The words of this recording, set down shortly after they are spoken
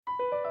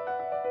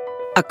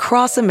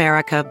Across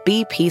America,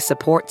 BP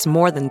supports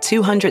more than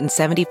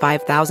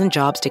 275,000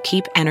 jobs to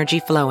keep energy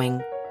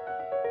flowing.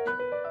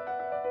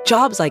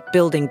 Jobs like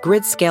building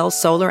grid-scale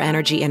solar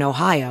energy in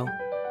Ohio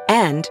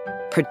and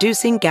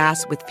producing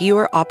gas with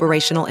fewer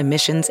operational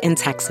emissions in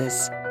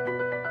Texas.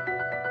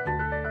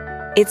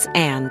 It's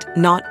and,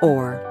 not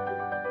or.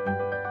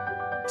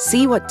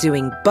 See what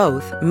doing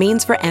both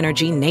means for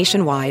energy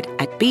nationwide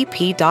at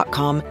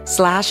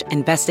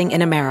bp.com/investing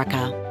in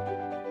America.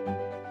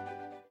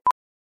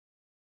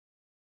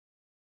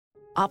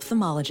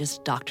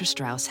 Ophthalmologist Dr.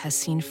 Strauss has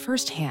seen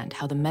firsthand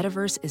how the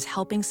metaverse is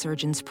helping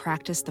surgeons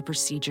practice the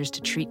procedures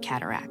to treat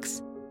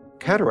cataracts.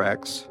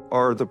 Cataracts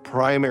are the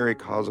primary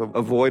cause of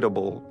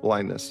avoidable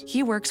blindness.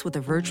 He works with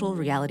a virtual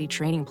reality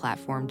training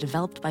platform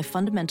developed by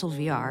Fundamental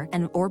VR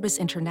and Orbis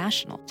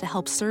International to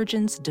help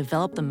surgeons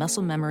develop the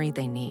muscle memory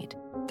they need.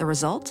 The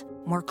result?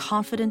 More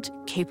confident,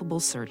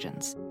 capable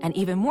surgeons. And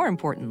even more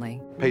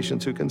importantly,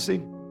 Patients who can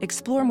see.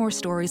 explore more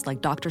stories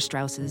like Dr.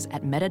 Strauss's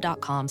at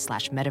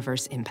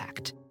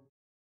meta.com/metaverseimpact.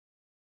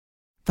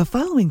 The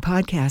following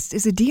podcast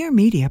is a Dear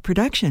Media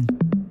production.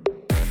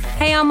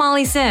 Hey, I'm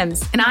Molly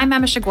Sims. And I'm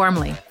Emma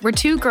Gormley. We're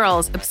two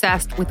girls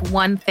obsessed with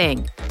one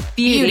thing,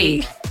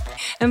 beauty.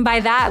 And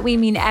by that, we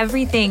mean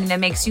everything that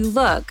makes you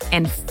look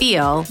And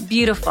feel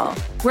beautiful.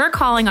 We're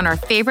calling on our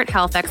favorite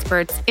health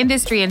experts,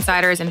 industry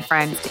insiders, and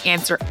friends to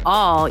answer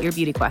all your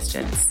beauty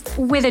questions.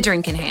 With a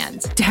drink in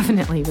hand.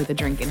 Definitely with a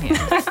drink in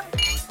hand.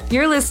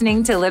 You're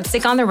listening to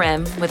Lipstick on the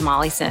Rim with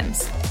Molly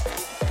Sims.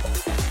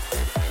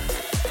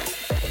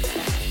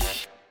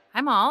 Hi,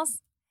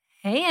 Malls.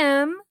 Hey,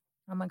 Em.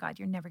 Oh my God,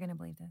 you're never going to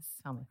believe this.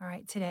 Tell me. All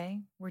right,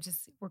 today, we're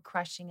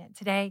crushing it.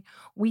 Today,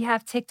 we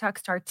have TikTok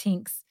star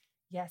Tinx.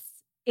 Yes,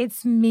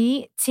 it's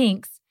me,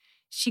 Tinx.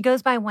 She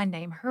goes by one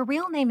name. Her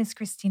real name is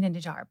Christina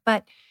Najjar,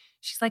 but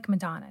she's like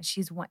Madonna.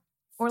 She's one.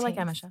 Or like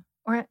Tinx.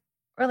 Emma.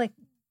 Or like,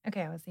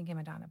 okay, I was thinking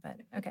Madonna, but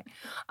okay.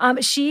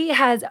 She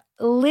has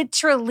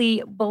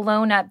literally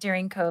blown up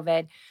during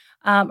COVID.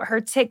 Her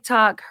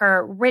TikTok,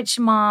 her rich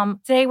mom.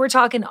 Today we're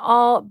talking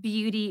all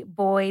beauty,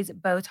 boys,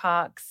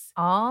 Botox.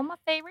 All my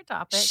favorite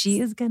topics.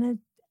 She's gonna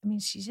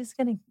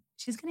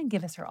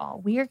give us her all.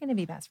 We are gonna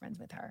be best friends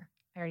with her.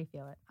 I already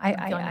feel it.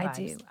 I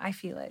do. I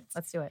feel it.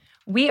 Let's do it.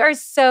 We are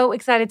so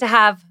excited to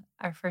have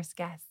our first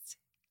guest,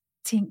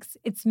 Tinx.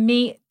 It's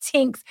me,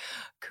 Tinx.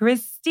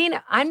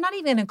 Christina. I'm not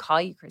even gonna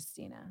call you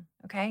Christina,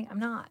 okay? I'm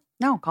not.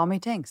 No, call me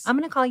Tinx. I'm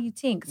going to call you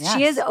Tinx. Yes.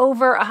 She has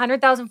over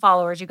 100,000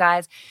 followers, you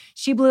guys.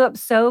 She blew up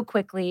so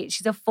quickly.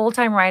 She's a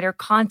full-time writer,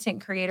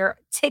 content creator.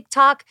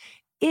 TikTok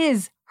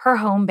is her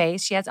home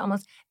base. She has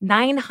almost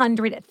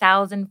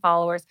 900,000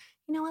 followers.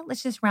 You know what?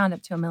 Let's just round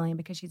up to 1 million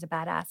because she's a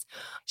badass.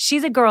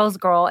 She's a girl's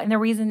girl. And the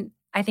reason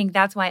I think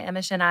that's why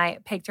Emish and I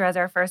picked her as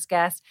our first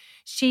guest,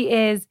 she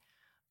is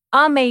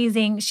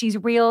amazing. She's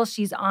real.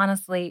 She's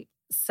honestly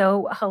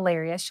so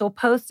hilarious. She'll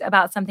post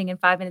about something in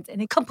 5 minutes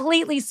and it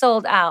completely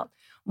sold out.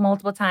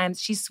 Multiple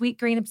times. She's sweet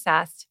green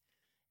obsessed.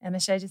 Emma,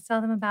 should I just tell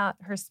them about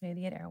her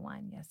smoothie at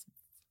Erewhon? Yes.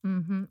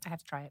 I have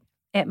to try it.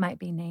 It might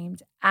be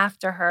named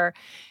after her.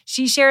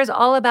 She shares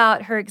all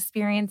about her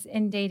experience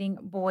in dating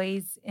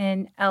boys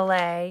in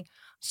LA.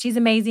 She's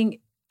amazing.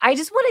 I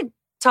just want to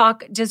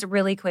talk just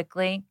really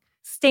quickly.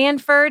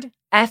 Stanford,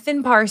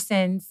 effing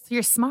Parsons.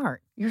 You're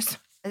smart.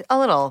 A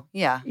little,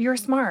 yeah. You're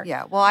smart.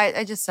 Yeah, well,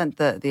 I just sent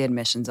the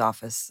admissions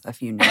office a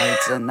few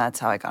notes, and that's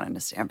how I got into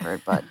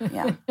Stanford, but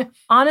yeah.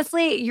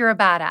 Honestly, you're a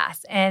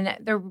badass. And,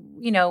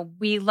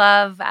 we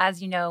love,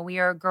 as you know, we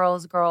are a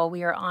girl's girl.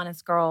 We are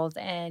honest girls.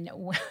 And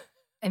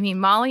I mean,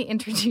 Molly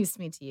introduced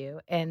me to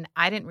you, and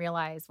I didn't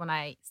realize when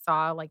I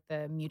saw like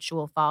the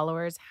mutual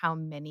followers how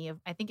many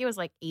I think it was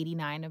like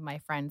 89 of my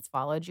friends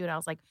followed you. And I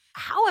was like,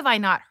 how have I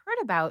not heard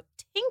about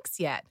Tinx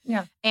yet?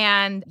 Yeah.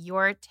 And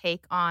your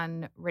take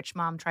on Rich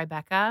Mom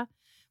Tribeca,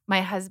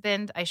 my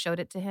husband, I showed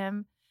it to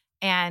him,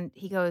 and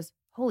he goes,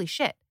 holy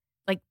shit.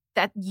 Like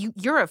that,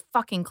 you're a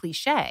fucking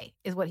cliche,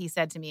 is what he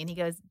said to me. And he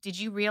goes, did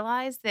you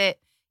realize that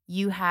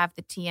you have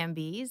the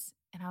TMBs?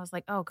 And I was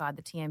like, oh God,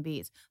 the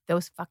TMBs,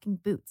 those fucking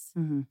boots,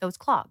 those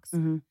clogs.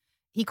 Mm-hmm.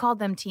 He called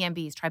them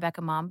TMBs,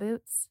 Tribeca Mom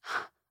Boots.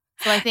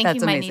 So I think That's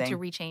you might amazing.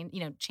 need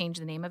to change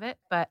the name of it.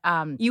 But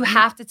you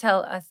have to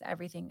tell us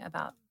everything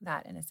about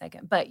that in a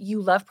second. But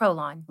you love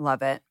Prolon.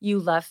 Love it. You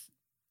love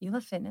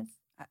fitness.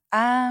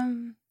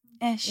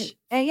 Ish.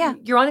 Yeah.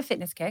 You're on a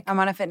fitness kick. I'm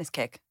on a fitness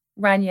kick.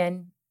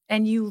 Runyon.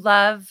 And you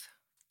love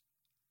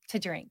to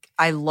drink.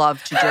 I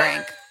love to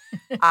drink.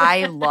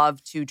 I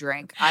love to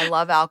drink. I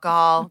love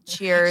alcohol.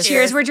 Cheers.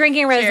 Cheers. We're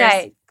drinking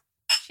rosé.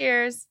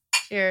 Cheers.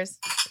 Cheers.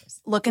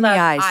 Look in the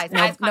eyes. Eyes.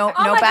 No, Eyes no,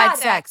 contact. no Oh my bad God.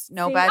 sex.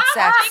 No See? bad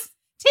sex.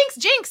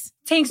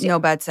 Tinx. No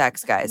bad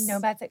sex, guys.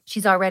 No bad sex.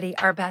 She's already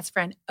our best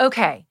friend.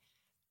 Okay.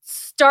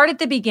 Start at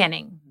the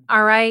beginning.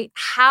 All right.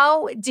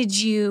 How did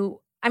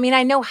you, I mean,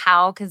 I know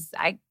how, because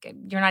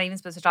you're not even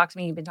supposed to talk to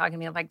me. You've been talking to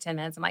me for like 10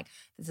 minutes. I'm like,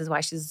 this is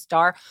why she's a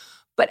star.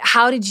 But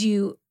how did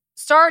you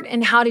start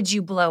and how did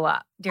you blow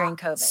up during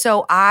COVID?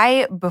 So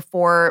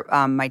before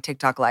my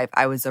TikTok life,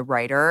 I was a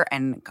writer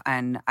and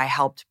I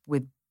helped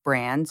with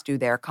brands do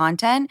their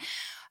content.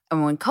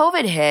 when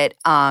COVID hit,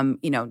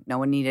 no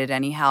one needed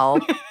any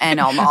help. And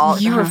all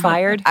You were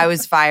fired? I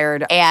was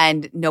fired.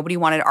 And nobody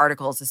wanted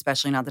articles,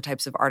 especially not the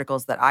types of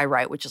articles that I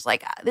write, which is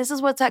like, this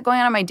is what's going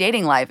on in my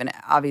dating life. And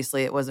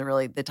obviously it wasn't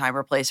really the time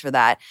or place for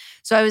that.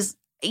 So I was,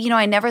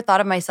 I never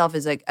thought of myself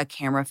as a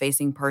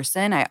camera-facing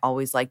person. I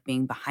always liked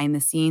being behind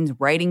the scenes,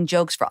 writing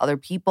jokes for other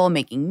people,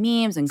 making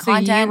memes and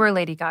content. So you were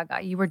Lady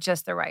Gaga. You were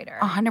just the writer.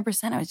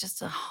 100%. I was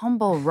just a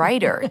humble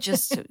writer,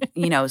 just,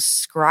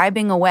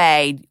 scribing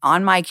away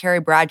on my Carrie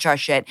Bradshaw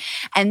shit.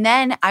 And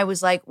then I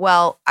was like,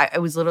 I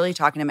was literally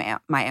talking to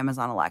my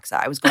Amazon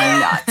Alexa. I was going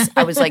nuts.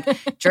 I was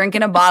like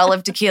drinking a bottle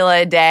of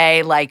tequila a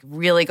day, like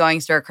really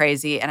going stir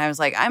crazy. And I was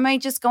like, I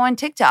might just go on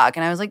TikTok.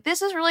 And I was like,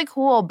 this is really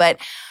cool. But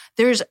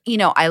there's,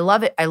 I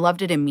love it. I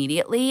loved it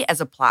immediately as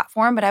a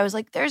platform, but I was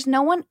like, there's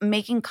no one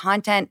making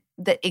content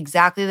that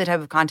exactly the type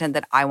of content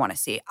that I want to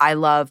see. I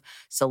love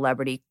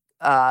celebrity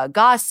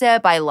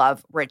gossip. I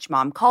love rich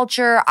mom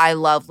culture. I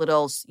love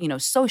little,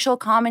 social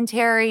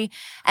commentary.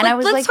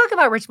 And let's talk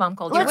about rich mom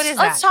culture. What is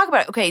that? Let's talk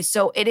about it. Okay,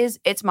 so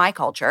it's my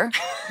culture.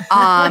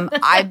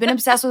 I've been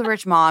obsessed with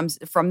rich moms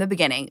from the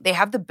beginning. They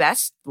have the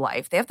best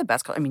life. They have the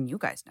best culture. I mean, you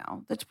guys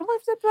know. That's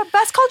the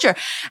best culture.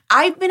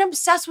 I've been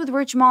obsessed with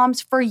rich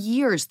moms for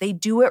years. They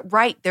do it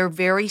right. They're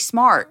very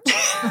smart.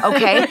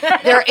 Okay?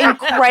 They're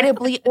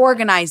incredibly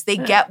organized. They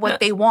get what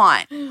they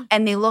want.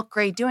 And they look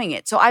great doing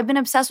it. So I've been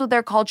obsessed with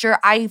their culture.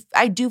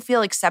 I do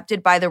feel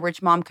accepted by the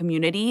rich mom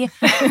community.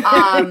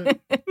 And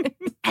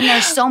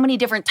there's so many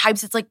different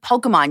types. It's like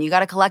Pokemon. You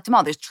got to collect them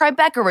all. There's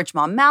Tribeca rich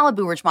mom,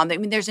 Malibu rich mom. I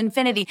mean, there's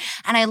infinity.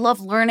 And I love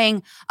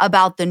learning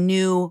about the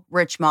new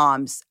rich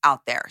moms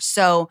out there.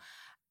 So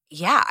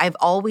yeah, I've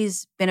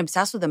always been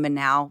obsessed with them. And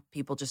now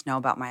people just know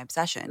about my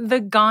obsession.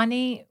 The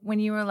Ghani, when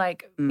you were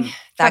like,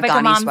 that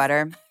Ghani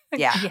sweater.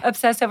 Yeah.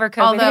 Obsessed over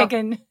COVID.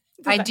 Although,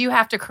 I do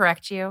have to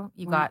correct you.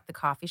 You got the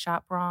coffee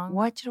shop wrong.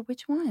 Which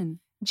one?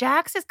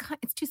 Jack's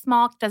it's too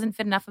small. Doesn't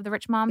fit enough of the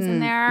rich moms in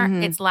there.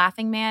 Mm-hmm. It's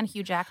Laughing Man,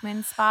 Hugh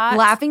Jackman's spot.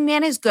 Laughing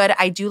Man is good.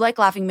 I do like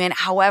Laughing Man.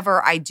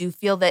 However, I do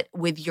feel that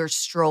with your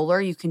stroller,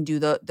 you can do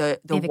the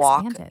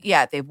walk. Expanded.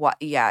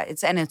 Yeah,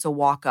 it's a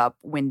walk up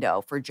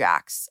window for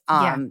Jack's.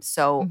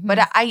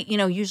 But I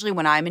usually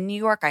when I'm in New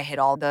York, I hit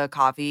all the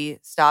coffee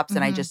stops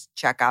and I just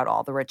check out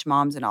all the rich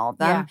moms and all of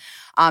them.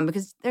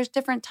 Because there's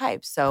different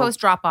types. So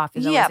post drop off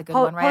is always a good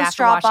one, right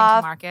after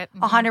Washington Market.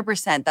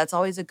 100%. That's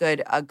always a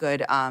good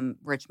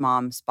rich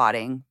mom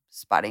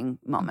spotting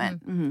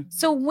moment. Mm-hmm.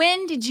 So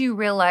when did you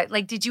realize,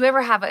 did you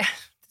ever have this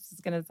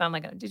is going to sound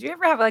did you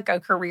ever have a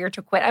career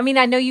to quit? I mean,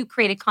 I know you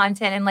created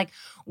content and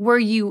were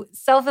you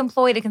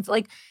self-employed?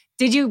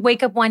 Did you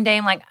wake up one day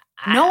and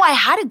No, I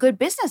had a good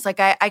business.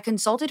 I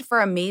consulted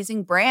for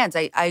amazing brands.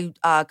 I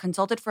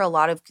consulted for a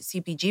lot of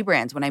CPG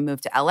brands when I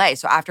moved to LA.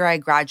 So after I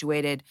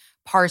graduated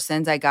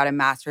Parsons, I got a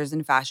master's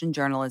in fashion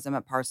journalism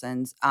at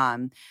Parsons.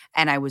 And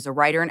I was a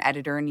writer and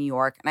editor in New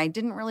York. And I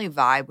didn't really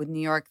vibe with New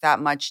York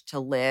that much to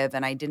live.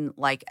 And I didn't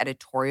like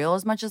editorial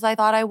as much as I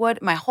thought I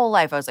would. My whole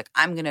life, I was like,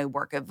 I'm going to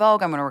work at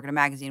Vogue. I'm going to work at a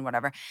magazine,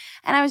 whatever.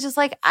 And I was just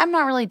like, I'm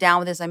not really down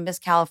with this. I miss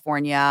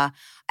California.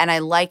 And I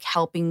like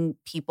helping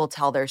people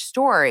tell their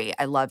story.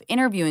 I love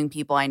interviewing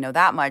people. I know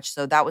that much.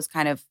 So that was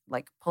kind of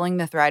like pulling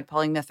the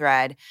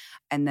thread.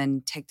 And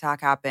then TikTok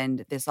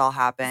happened. This all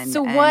happened.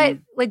 So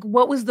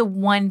what was the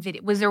one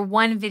video? Was there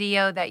one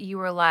video that you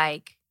were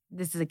like,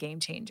 this is a game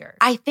changer?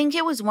 I think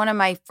it was one of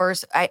my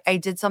first, I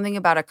did something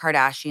about a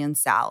Kardashian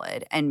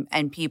salad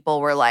and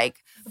people were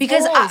like,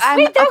 because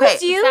that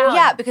was you?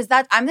 Yeah, because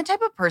I'm the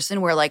type of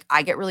person where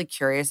I get really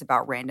curious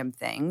about random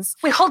things.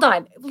 Wait, hold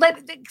on.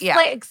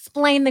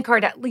 Explain the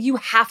Kardashian. You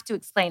have to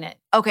explain it.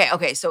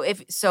 Okay. So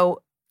if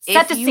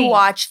you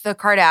watch the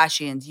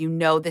Kardashians, you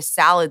know the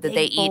salad that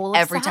they eat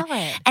every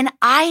time. And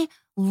I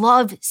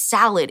love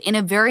salad in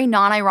a very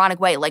non-ironic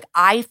way.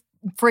 I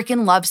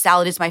freaking love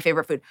salad. It's my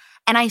favorite food.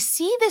 And I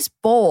see this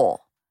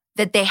bowl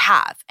that they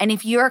have. And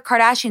if you're a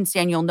Kardashian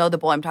stan, you'll know the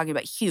bowl I'm talking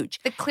about.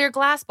 Huge. The clear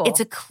glass bowl. It's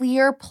a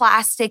clear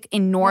plastic,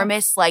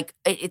 enormous,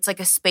 it's like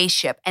a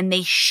spaceship. And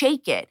they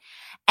shake it.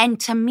 And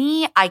to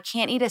me, I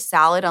can't eat a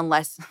salad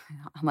unless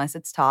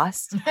it's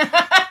tossed.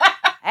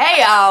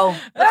 Hey-o.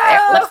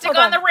 Lipstick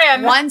on the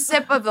rim. One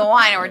sip of the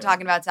wine and we're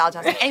talking about salad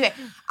tossing. Anyway,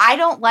 I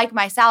don't like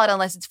my salad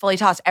unless it's fully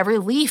tossed. Every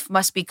leaf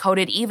must be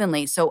coated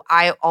evenly. So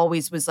I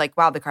always was like,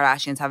 wow, the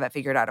Kardashians have it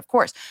figured out, of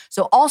course.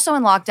 So also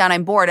in lockdown,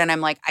 I'm bored and I'm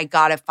like, I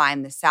got to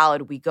find the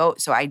salad.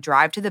 So I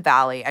drive to the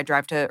Valley. I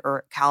drive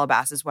or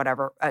Calabasas,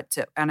 whatever,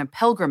 on a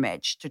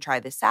pilgrimage to try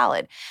this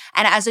salad.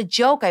 And as a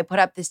joke, I put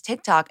up this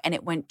TikTok and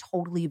it went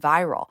totally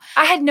viral.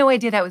 I had no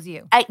idea that was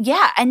you.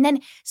 And then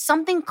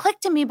something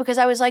clicked to me because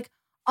I was like,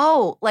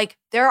 oh,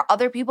 there are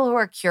other people who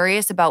are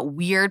curious about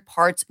weird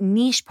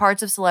niche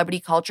parts of celebrity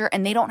culture,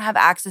 and they don't have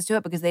access to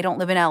it because they don't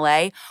live in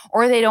LA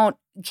or they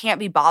can't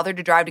be bothered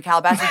to drive to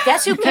Calabasas.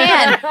 Guess who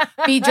can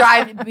be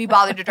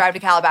bothered to drive to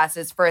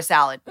Calabasas for a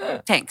salad?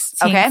 Tinx.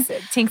 Okay?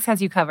 Tinx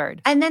has you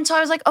covered. And then so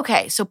I was like,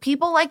 okay, so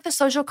people like the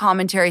social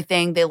commentary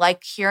thing. They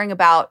like hearing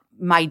about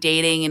my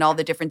dating in all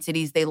the different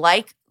cities. They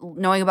like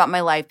knowing about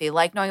my life. They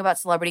like knowing about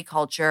celebrity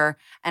culture.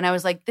 And I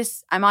was like,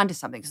 I'm onto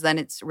something. So then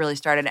it's really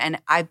started.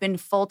 And I've been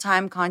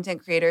full-time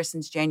content creator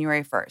since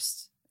January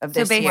 1st of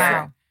this year.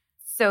 Wow.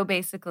 So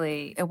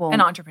basically, an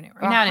entrepreneur.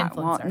 You're not an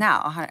influencer.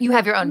 Now You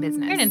have your own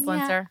business. You're an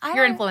influencer. Yeah,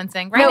 You're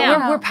influencing right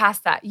now. We're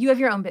past that. You have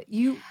your own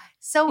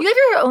So you have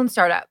your own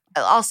startup.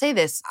 I'll say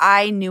this.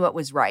 I knew it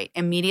was right.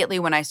 Immediately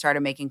when I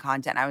started making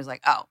content, I was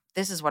like, oh,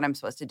 this is what I'm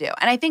supposed to do.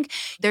 And I think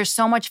there's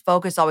so much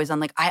focus always on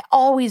like, I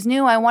always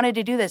knew I wanted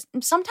to do this.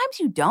 And sometimes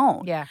you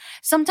don't. Yeah.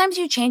 Sometimes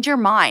you change your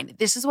mind.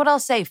 This is what I'll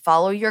say.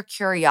 Follow your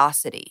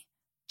curiosity.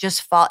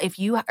 Just follow. If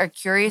you are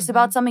curious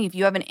about something, if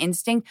you have an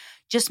instinct,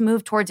 just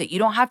move towards it. You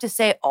don't have to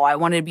say, oh, I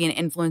wanted to be an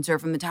influencer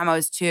from the time I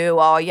was 2.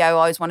 Oh, yeah, I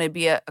always wanted to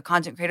be a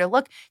content creator.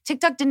 Look,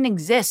 TikTok didn't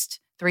exist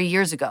 3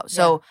 years ago.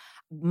 So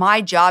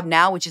my job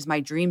now, which is my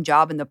dream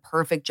job and the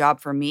perfect job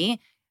for me,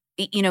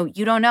 you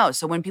don't know.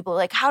 So when people are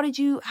like, how did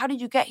you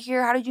get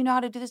here? How did you know how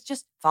to do this?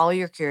 Just follow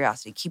your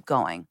curiosity. Keep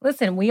going.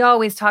 Listen, we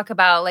always talk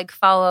about like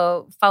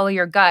follow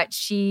your gut.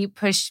 She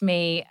pushed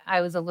me.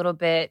 I was a little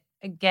bit,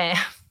 again,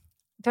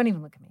 don't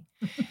even look at me.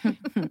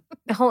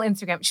 The whole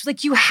Instagram. She's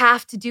like, you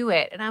have to do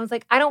it. And I was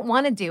like, I don't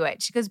want to do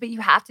it. She goes, but you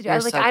have to do it. I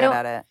was like, so I don't.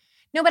 good at it.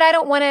 No, but I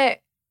don't want to.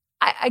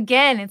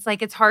 Again, it's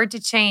like, it's hard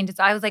to change.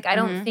 I was like, I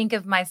don't think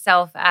of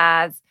myself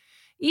as,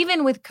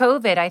 even with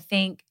COVID, I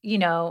think,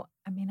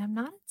 I'm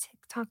not a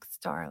TikTok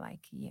star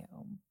like you,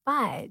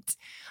 but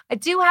I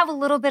do have a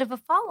little bit of a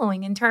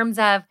following in terms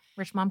of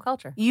Rich mom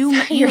culture.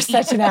 You're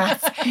such an ass.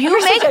 I knew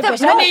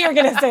you were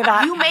going to say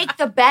that. You make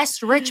the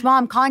best rich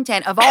mom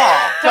content of all.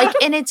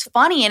 And it's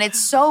funny and it's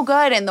so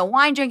good. And the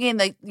wine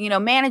drinking,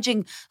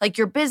 managing like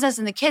your business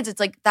and the kids. It's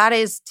like, that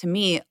is to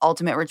me,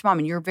 ultimate rich mom.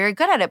 And you're very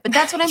good at it. But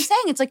that's what I'm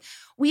saying. It's like,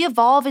 we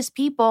evolve as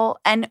people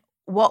and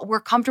what we're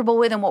comfortable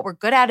with and what we're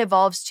good at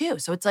evolves too.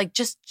 So it's like,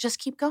 just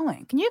keep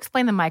going. Can you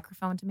explain the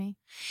microphone to me?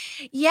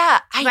 Yeah.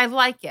 I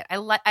like it.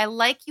 I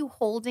like you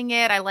holding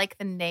it. I like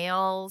the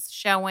nails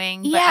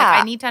showing. But Yeah.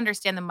 I need to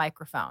understand the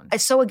microphone.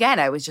 So again,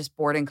 I was just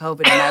bored in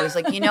COVID and I was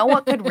like, you know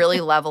what could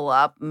really level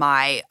up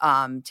my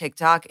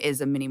TikTok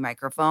is a mini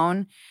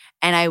microphone.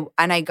 And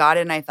I got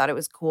it and I thought it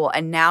was cool.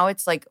 And now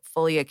it's like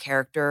fully a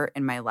character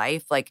in my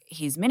life. Like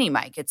he's Mini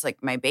Mike. It's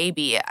like my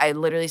baby. I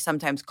literally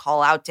sometimes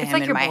call out to him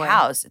like in your my boy.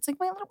 house. It's like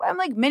my little boy. I'm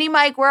like, Mini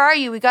Mike, where are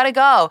you? We got to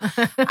go.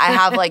 I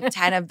have like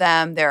 10 of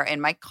them. They're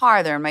in my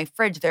car. They're in my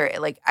fridge. They're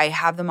like, I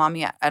have them on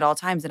me at all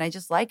times. And I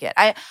just like it.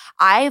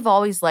 I've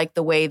always liked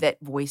the way that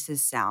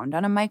voices sound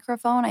on a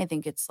microphone. I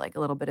think it's like a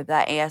little bit of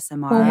that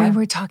ASMR. When we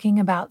were talking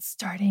about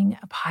starting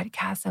a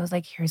podcast, I was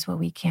like, here's what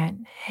we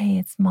can. Hey,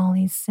 it's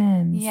Molly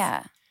Sims.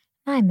 Yeah.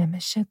 I'm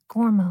Emisha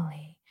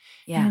Gormley.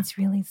 Yeah. And it's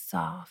really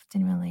soft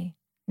and really,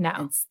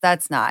 no.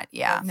 That's not,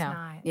 yeah. It's No.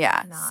 not. Yeah.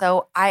 It's not.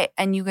 So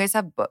and you guys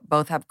have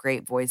both have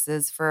great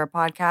voices for a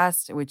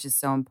podcast, which is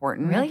so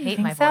important. Really? I You hate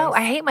think my so? voice.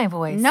 I hate my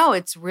voice. No,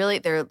 it's really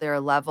they're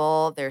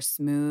level, they're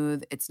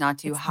smooth. It's not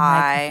too It's the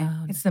high.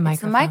 microphone. It's the It's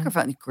microphone. the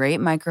microphone. Great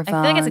microphone.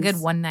 I feel like it's a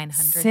good 1-900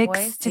 6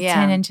 voice. to Yeah.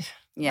 10 inches.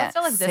 Yeah, That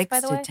still exists, 6 by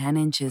the to way? 10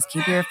 inches.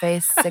 Keep your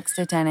face 6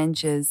 to 10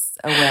 inches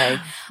away.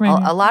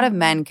 A lot of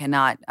men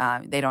cannot.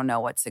 They don't know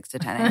what 6 to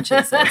 10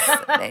 inches is.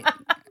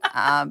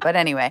 But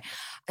anyway,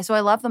 so I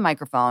love the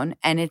microphone,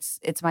 and it's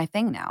my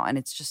thing now, and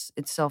it's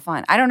so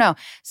fun. I don't know.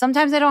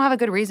 Sometimes I don't have a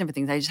good reason for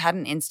things. I just had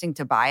an instinct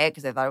to buy it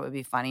because I thought it would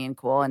be funny and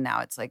cool, and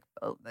now it's like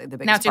the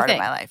biggest it's your part of thing.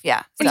 my life.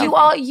 Yeah. But So-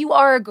 you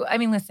are, I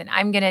mean, listen,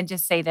 I'm going to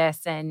just say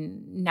this,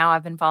 and now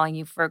I've been following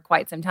you for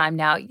quite some time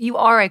now. You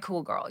are a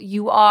cool girl.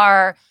 You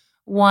are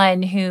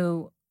one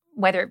who,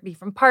 whether it be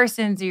from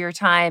Parsons or your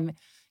time,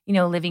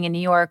 living in New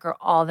York or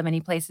all the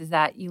many places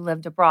that you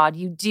lived abroad,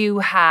 you do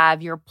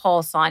have your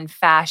pulse on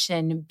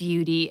fashion,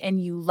 beauty, and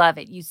you love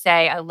it. You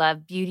say, I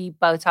love beauty,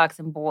 Botox,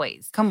 and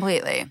boys.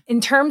 completely. In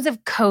terms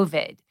of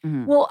COVID,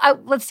 Mhm. well,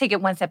 let's take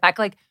it one step back.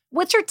 Like,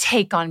 what's your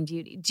take on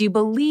beauty? Do you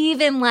believe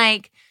in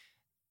like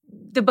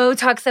the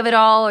Botox of it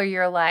all, or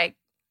you're like,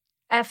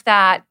 F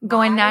that,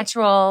 going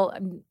natural?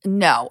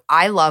 No,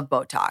 I love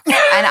Botox, and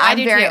I'm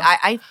do very. too.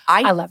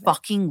 I love it.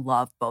 fucking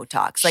love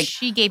Botox. Like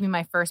she gave me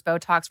my first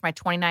Botox for my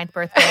 29th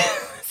birthday.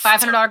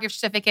 $500 gift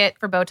certificate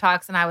for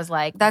Botox, and I was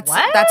like, that's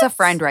what? a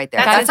friend right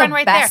there. That's a friend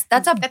right there.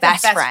 That's a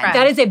best friend.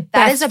 That is a best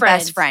That is a friend.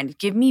 best friend.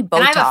 Give me Botox.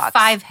 And I have a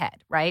 5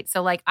 head, right?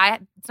 So like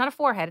it's not a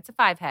 4 head, it's a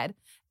 5 head.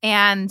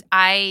 And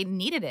I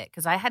needed it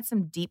because I had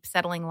some deep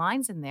settling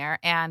lines in there,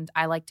 and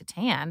I like to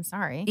tan.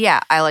 Sorry. Yeah,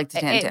 I like to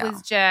tan It too.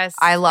 was just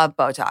I love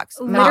Botox.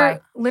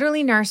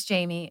 Literally, Nurse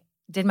Jamie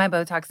did my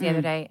Botox the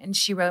other day, and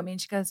she wrote me and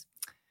she goes,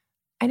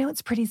 I know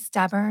it's pretty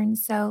stubborn,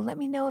 so let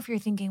me know if you're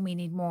thinking we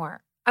need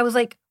more. I was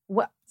like,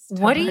 what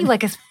are you,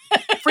 like a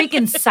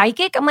freaking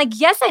psychic? I'm like,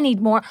 yes, I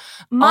need more.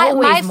 My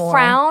Always more.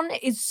 frown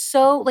is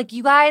so, like,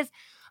 you guys,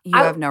 You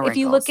have no wrinkles. if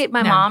you look at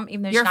my No. mom,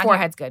 even though your she's not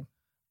forehead's good.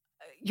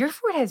 here,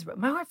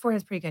 my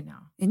forehead's pretty good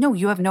now No,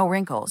 you have no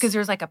wrinkles. because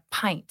there's like a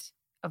pint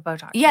of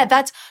Botox. Yeah,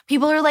 that's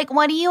people are like,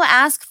 what do you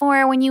ask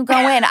for when you go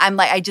in? I'm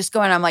like, I just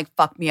go in, I'm like,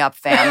 fuck me up,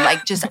 fam.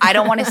 Like, just I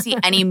don't want to see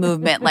any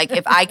movement. Like,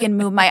 if I can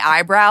move my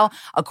eyebrow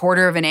a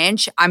quarter of an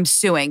inch, I'm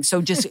suing.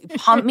 So just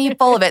pump me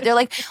full of it. They're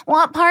like,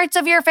 what parts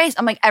of your face?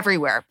 I'm like,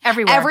 everywhere.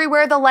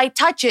 Everywhere the light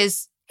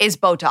touches is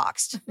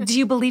Botoxed. Do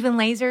you believe in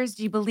lasers?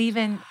 Do you believe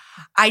in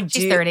I do.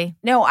 She's 30.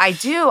 No, I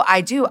do.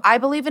 I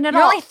believe in it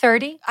You're all. only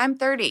 30? I'm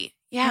 30.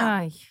 Yeah.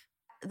 Ay.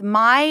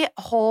 My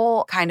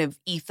whole kind of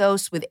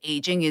ethos with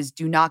aging is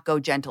do not go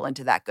gentle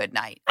into that good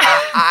night.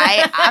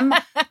 I'm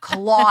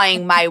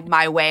clawing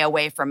my way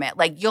away from it.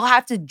 Like, you'll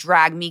have to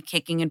drag me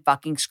kicking and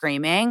fucking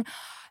screaming.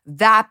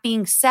 That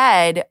being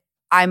said,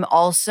 I'm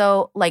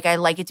also like, I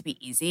like it to be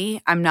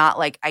easy. I'm not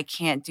like, I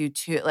can't do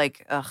too,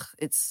 like,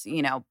 it's,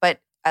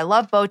 but I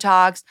love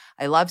Botox.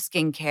 I love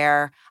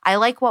skincare. I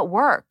like what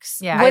works.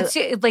 Yeah. What's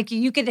like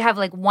you could have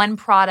like one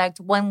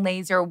product, one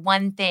laser,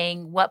 one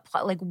thing. What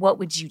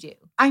would you do?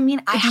 I mean,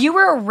 If you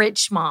were a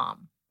rich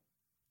mom,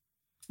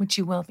 which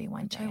you will be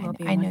one day. I will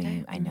be I know one day.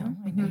 you. I know.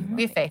 I know. Mhm. You will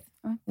We have be. faith.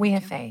 We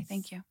have faith.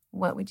 Thank you.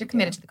 What would you You're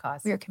committed do? to the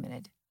cause. We are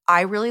committed.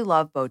 I really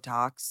love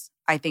Botox.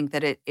 I think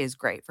that it is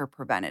great for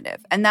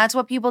preventative. And that's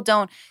what people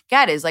don't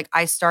get is like,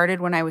 I started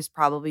when I was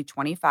probably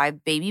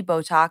 25, baby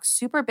Botox,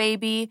 super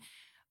baby,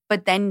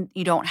 but then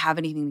you don't have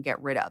anything to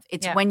get rid of.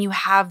 It's when you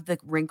have the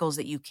wrinkles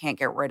that you can't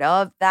get rid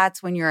of,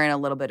 that's when you're in a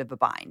little bit of a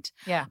bind.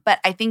 Yeah. But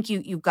I think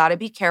you've got to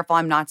be careful.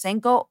 I'm not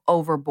saying go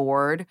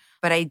overboard,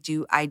 but I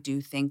do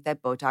think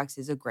that Botox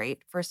is a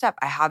great first step.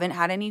 I haven't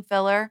had any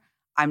filler.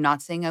 I'm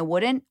not saying I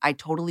wouldn't. I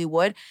totally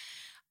would.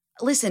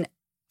 Listen,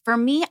 for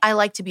me, I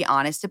like to be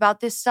honest about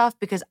this stuff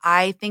because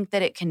I think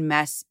that it can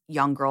mess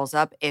young girls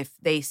up if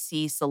they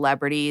see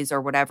celebrities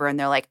or whatever and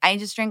they're like, I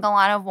just drink a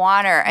lot of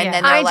water. And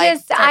then they're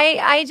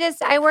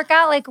I work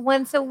out like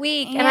once a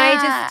week and I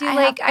just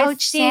do I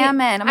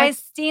salmon. I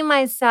steam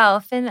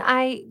myself and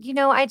I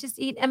just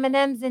eat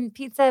M&Ms and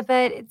pizza,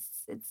 but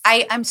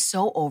I'm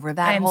so over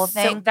that whole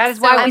thing. That is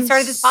why we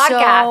started this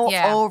podcast.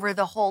 So over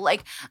the whole,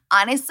 like,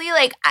 honestly,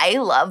 like, I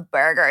love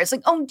burgers.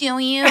 Like, oh, do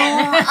you?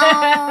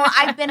 Oh,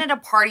 I've been at a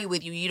party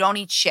with you. You don't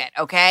eat shit,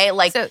 okay?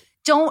 Like,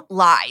 don't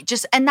lie.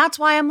 And that's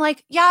why I'm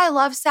like, yeah, I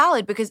love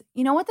salad because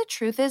you know what the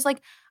truth is?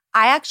 Like,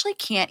 I actually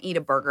can't eat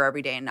a burger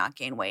every day and not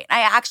gain weight.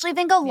 I actually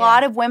think a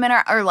lot of women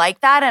are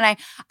like that. And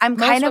I'm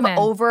kind of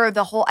over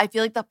the whole, I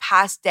feel like the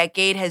past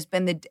decade has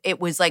been it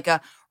was like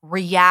a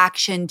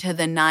reaction to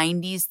the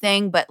 90s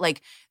thing. But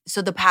like,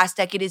 so the past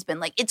decade has been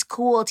like, it's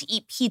cool to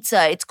eat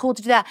pizza. It's cool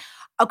to do that.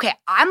 Okay,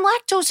 I'm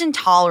lactose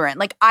intolerant.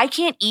 Like, I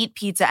can't eat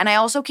pizza. And I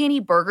also can't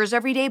eat burgers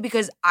every day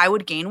because I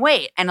would gain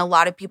weight. And a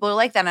lot of people are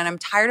like that. And I'm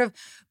tired of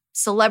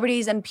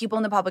celebrities and people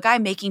in the public eye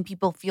making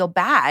people feel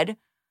bad.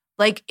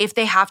 Like, if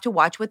they have to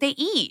watch what they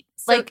eat.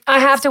 So like, I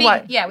have to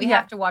watch. Yeah, we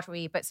have to watch what we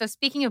eat. But so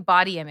speaking of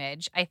body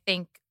image, I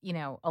think,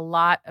 a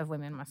lot of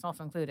women, myself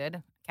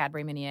included,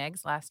 Cadbury mini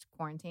eggs last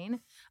quarantine,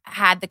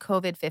 had the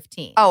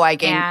COVID-15. Oh, I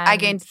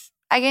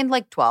gained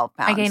like 12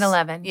 pounds. I gained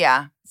 11.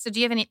 Yeah. So do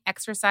you have any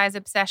exercise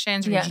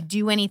obsessions or did you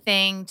do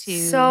anything to?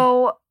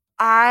 So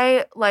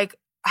I like,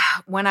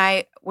 when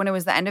it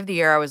was the end of the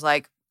year, I was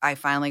like, I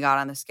finally got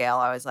on the scale.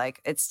 I was like,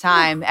 it's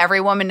time.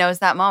 Every woman knows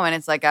that moment.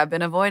 It's like, I've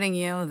been avoiding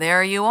you.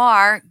 There you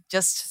are.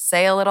 Just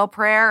say a little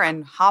prayer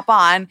and hop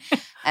on.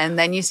 And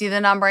then you see the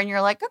number and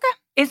you're like, okay.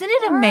 Isn't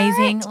it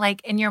amazing,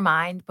 like in your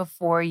mind,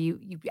 before you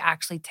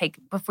actually take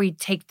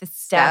the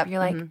step, you're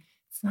like,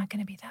 it's not going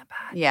to be that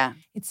bad. Yeah.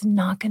 It's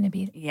not going to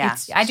be. Yeah.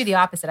 I do the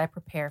opposite. I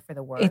prepare for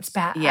the worst. It's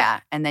bad.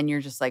 Yeah. And then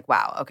you're just like,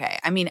 wow, okay.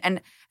 I mean,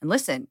 and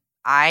listen,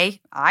 I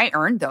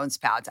earned those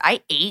pounds.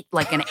 I ate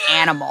like an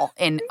animal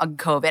in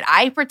COVID.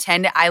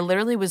 I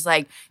literally was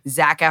like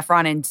Zac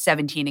Efron in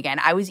 17 again.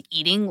 I was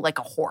eating like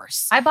a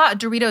horse. I bought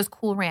Doritos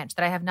Cool Ranch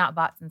that I have not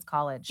bought since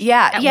college.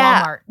 Yeah. At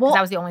Walmart. Because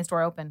that was the only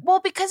store open. Well,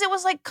 because it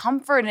was like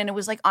comfort and it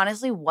was like,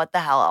 honestly, what the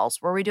hell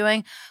else were we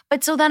doing?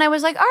 But so then I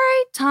was like, all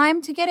right,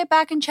 time to get it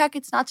back in check.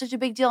 It's not such a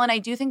big deal. And I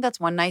do think that's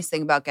one nice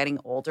thing about getting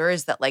older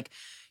is that like,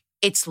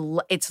 it's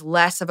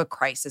less of a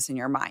crisis in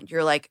your mind.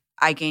 You're like,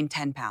 I gained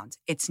 10 pounds.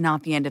 It's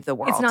not the end of the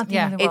world. It's not the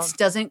end of the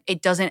world.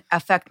 It doesn't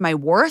affect my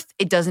worth.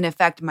 It doesn't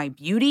affect my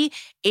beauty.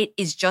 It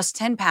is just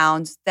 10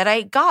 pounds that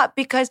I got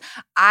because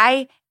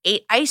I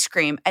ate ice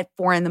cream at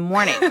 4 a.m.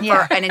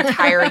 for an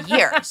entire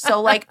year.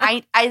 So like,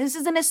 I this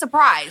isn't a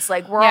surprise.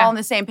 Like we're all on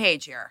the same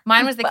page here.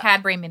 Mine was the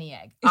Cadbury mini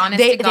egg. Honest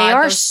they to God,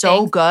 are those so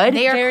things, good.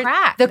 They are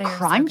crack. The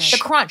crunch. The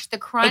crunch.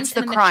 It's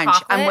the and crunch. The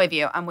chocolate. I'm with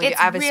you. It's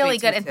I have a really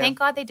sweet good. tooth And too. thank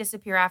God they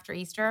disappear after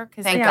Easter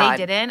because if God. they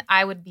didn't,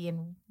 I would be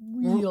in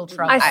real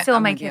trouble. I still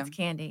I'm make with you. kids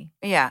candy.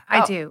 Yeah.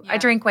 I do. yeah. I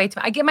drink way too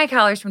much. I get my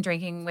calories from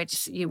drinking,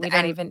 which we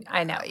don't even,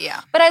 I know.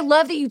 Yeah. But I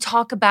love that you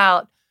talk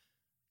about,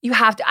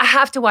 I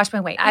have to watch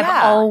my weight.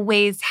 I've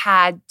always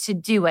had to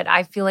do it.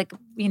 I feel like,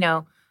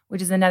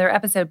 which is another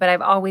episode, but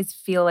I've always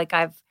feel like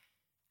I've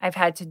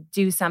had to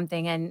do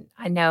something. And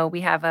I know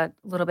we have a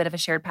little bit of a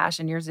shared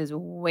passion. Yours is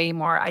way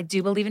more. I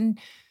do believe in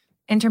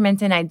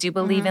intermittent. I do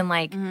believe in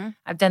like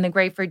I've done the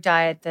grapefruit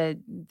diet,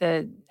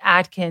 the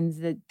Atkins,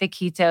 the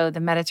keto, the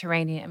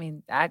Mediterranean. I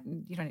mean, that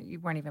you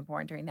weren't even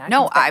born during that.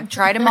 No, I've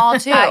tried them all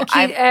too.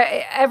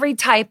 Every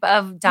type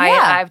of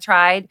diet I've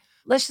tried.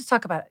 Let's just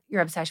talk about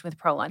your obsession with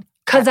Prolon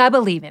because I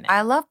believe in it.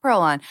 I love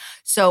Prolon.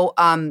 So,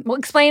 well,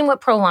 explain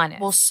what Prolon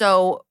is. Well,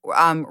 so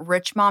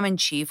rich mom in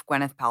chief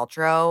Gwyneth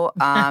Paltrow.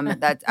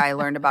 That I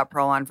learned about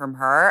Prolon from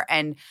her,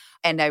 and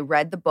I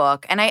read the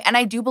book, and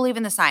I do believe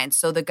in the science.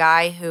 So the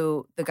guy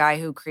who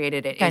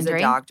created it is a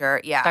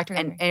doctor,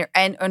 Dr.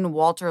 and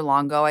Walter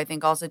Longo I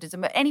think also did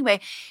some. But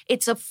anyway,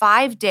 it's a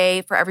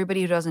 5-day for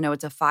everybody who doesn't know.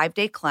 It's a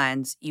 5-day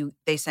cleanse.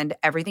 They send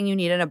everything you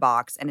need in a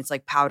box, and it's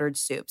like powdered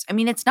soups. I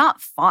mean, it's not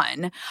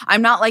fun.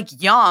 I'm not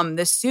like yum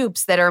the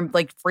soups that are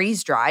like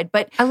freeze dried,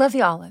 but I love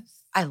the olives.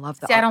 I love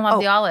the See, I don't love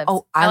the olives.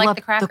 Oh, I like love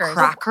the crackers. The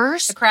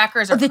crackers? The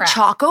crackers are the crap.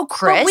 Choco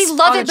Crisp. But we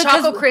love it the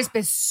because Choco Crisp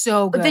is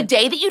so good. The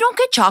day that you don't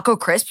get Choco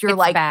Crisp, you're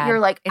like,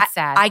 it's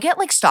sad. I get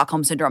like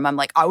Stockholm syndrome. I'm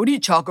like, I would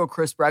eat Choco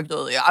Crisp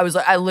regularly.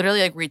 I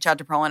literally like reached out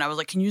to Pearl and I was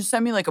like, can you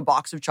send me like a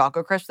box of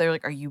Choco Crisp? They were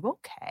like, are you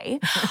okay?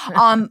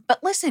 But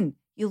listen,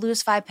 you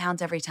lose 5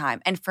 pounds every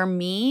time. And for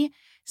me,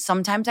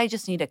 sometimes I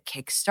just need a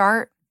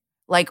kickstart,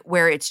 like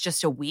where it's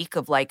just a week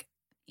of like,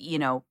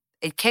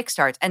 it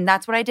kickstarts. And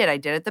that's what I did. I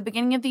did it at the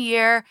beginning of the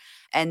year,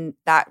 and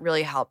that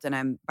really helped. And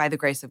I'm, by the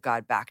grace of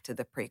God, back to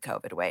the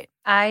pre-COVID weight.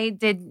 I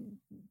did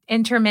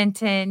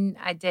intermittent.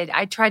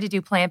 I tried to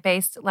do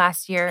plant-based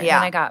last year, and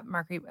then I got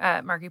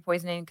mercury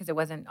poisoning because it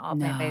wasn't all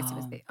plant-based.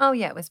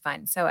 It was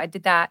fun. So I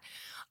did that,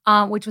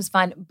 which was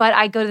fun. But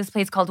I go to this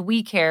place called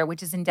We Care,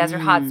 which is in Desert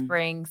Hot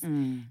Springs,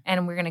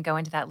 and we're going to go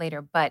into that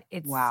later. But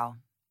it's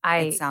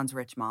it sounds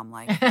rich mom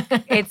like.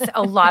 It's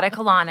a lot of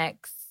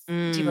colonics.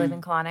 Do you believe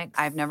in colonics?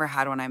 I've never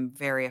had one. I'm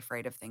very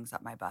afraid of things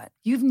up my butt.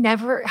 You've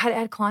never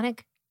had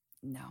colonic?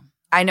 No.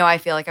 I know. I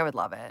feel like I would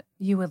love it.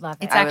 You would love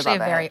it. It's actually a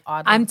very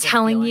odd. I'm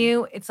telling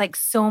you, it's like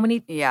so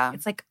many. Yeah.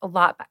 It's like a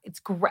lot. It's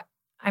great.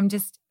 I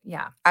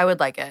would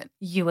like it.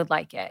 You would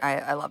like it.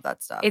 I love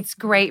that stuff. It's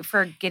great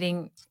for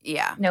getting,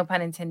 no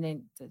pun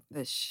intended,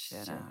 the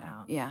shit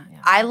out. Yeah.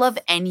 I love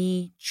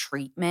any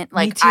treatment.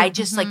 Like I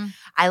just like,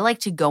 I like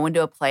to go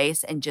into a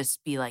place and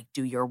just be like,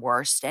 do your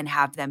worst and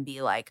have them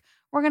be like,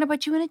 we're going to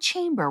put you in a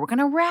chamber. We're going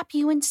to wrap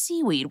you in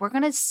seaweed. We're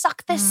going to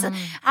suck this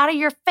out of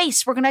your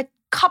face. We're going to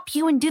cup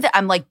you and do that.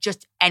 I'm like,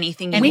 just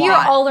anything you want. You're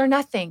all or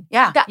nothing.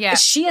 Yeah.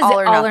 She is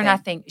all or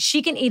nothing.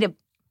 You can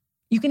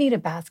eat a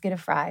basket of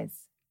fries.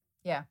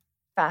 Yeah.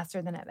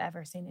 Faster than I've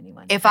ever seen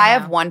anyone. If I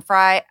have one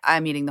fry,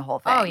 I'm eating the whole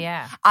thing. Oh,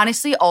 yeah.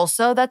 Honestly,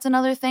 also, that's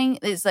another thing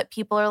is that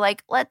people are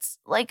like,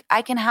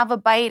 I can have a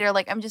bite, or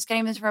like, I'm just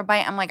getting this for a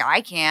bite. I'm like, I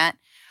can't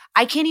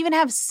even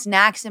have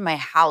snacks in my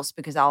house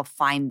because I'll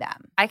find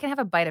them. I can have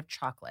a bite of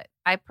chocolate.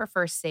 I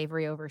prefer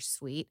savory over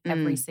sweet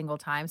every single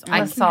time. So I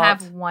can salt.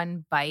 have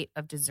one bite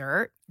of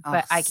dessert,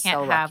 but I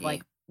can't have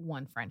like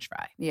one French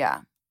fry.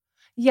 Yeah.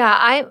 Yeah,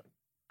 I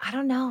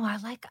don't know. I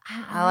like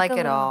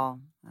it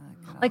all.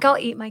 Like I'll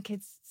eat my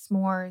kids'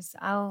 s'mores.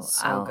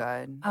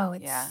 Good. Oh,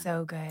 it's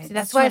so good. See,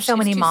 that's why so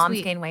many moms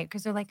sweet. gain weight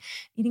because they're like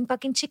eating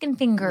fucking chicken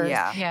fingers.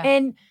 Yeah.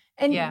 And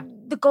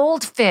the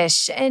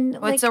goldfish and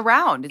it's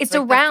around. It's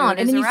like around.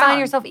 And then you find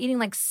yourself eating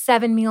like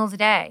 7 meals a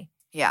day.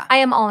 Yeah. I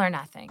am all or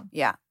nothing.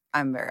 Yeah.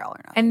 I'm very all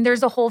or nothing. And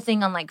there's a whole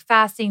thing on like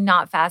fasting,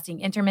 not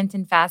fasting,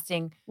 intermittent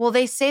fasting. Well,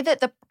 they say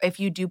that if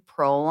you do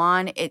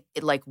Prolon, it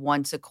like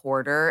once a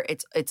quarter,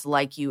 it's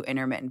like you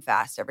intermittent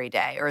fast every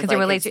day, or because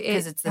like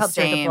it's the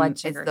same. Blood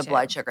sugar it's the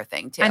blood sugar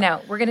thing too. I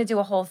know. We're gonna do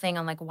a whole thing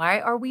on like why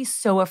are we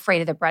so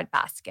afraid of the bread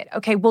basket?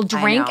 Okay, we'll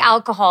drink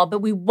alcohol,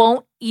 but we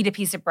won't eat a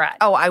piece of bread.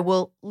 Oh, I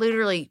will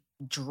literally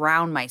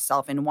drown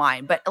myself in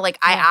wine. But like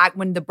I act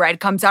when the bread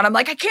comes out, I'm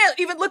like, I can't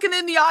even look it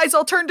in the eyes.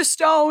 I'll turn to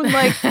stone.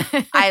 Like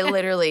I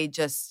literally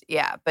just,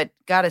 but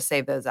gotta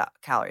save those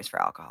calories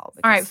for alcohol.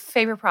 All right.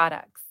 Favorite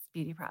products,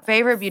 beauty products.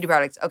 Favorite beauty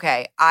products.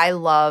 Okay. I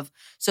love,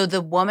 so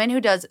the woman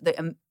who does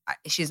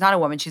she's not a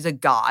woman, she's a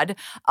god,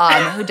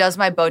 who does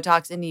my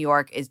Botox in New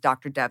York is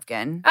Dr.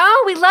 Devgan.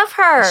 Oh, we love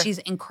her. She's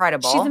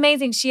incredible. She's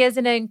amazing. She has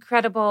an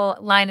incredible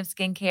line of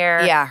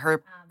skincare. Yeah,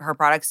 her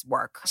products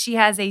work. She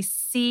has a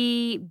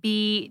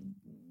CB.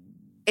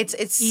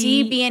 It's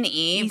C, B, and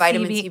E,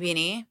 vitamin C, B, and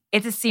E.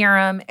 It's a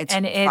serum, it's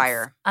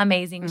fire.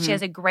 Amazing. Mm-hmm. She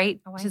has a great.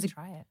 She has to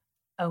try it.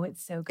 Oh,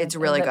 it's so good. It's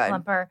really good.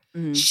 Plumper.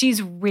 Mm-hmm.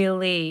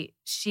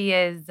 She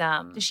is.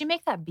 Does she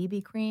make that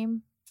BB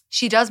cream?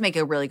 She does make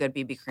a really good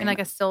BB cream. In like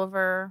a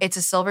silver. It's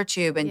a silver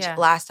tube. And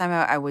last time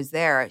I was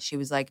there, she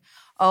was like,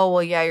 oh,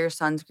 well, yeah, your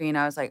sunscreen.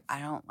 I was like, I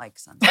don't like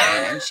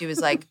sunscreen. And she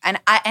was like, and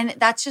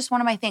that's just one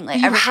of my things.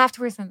 Like, you have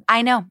to wear sunscreen.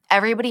 I know.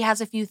 Everybody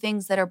has a few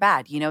things that are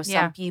bad. You know,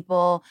 some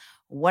people,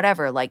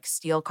 whatever, like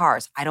steal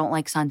cars. I don't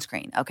like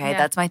sunscreen. Okay.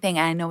 That's my thing.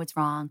 And I know it's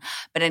wrong.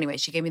 But anyway,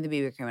 she gave me the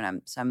BB cream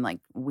and I'm like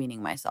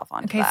weaning myself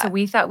onto that. Okay. So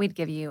we thought we'd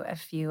give you a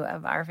few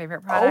of our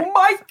favorite products. Oh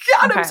my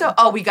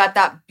God. We got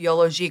that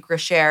Biologique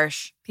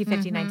Recherche.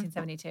 P50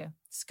 1972.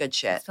 It's good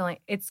shit.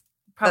 It's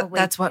probably.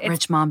 That's what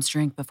rich moms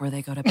drink before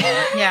they go to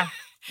bed. Yeah.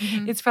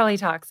 It's probably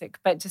toxic,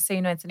 but just so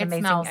you know, it's an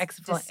amazing smells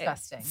exfoliant.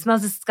 disgusting. It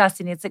smells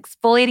disgusting. It's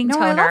exfoliating No,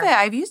 toner. I love it.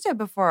 I've used it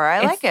before.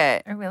 I like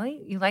it. Oh,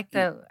 really? You like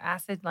the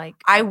acid? Like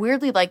I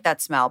weirdly like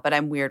that smell, but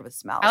I'm weird with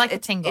smells. I like the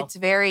tingle. It's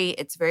very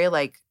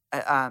like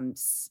I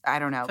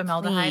don't know,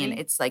 Formaldehyde-y? clean.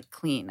 It's like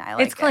clean. I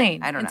like it's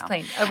clean. it. I don't know. It's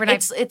clean.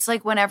 Overnight. It's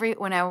like whenever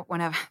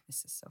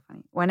this is so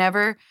funny.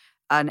 Whenever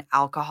an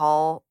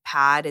alcohol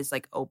pad is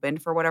like open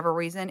for whatever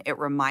reason, it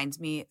reminds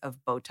me of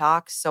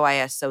Botox. So I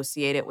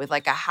associate it with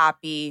like a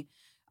happy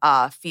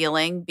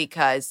feeling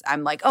because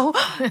I'm like, oh,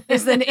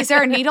 is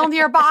there a needle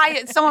nearby?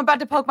 Is someone about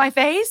to poke my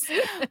face?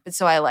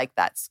 So I like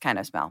that kind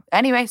of smell.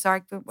 Anyway,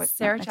 sorry.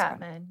 Sarah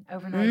Chapman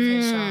overnight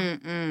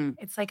facial.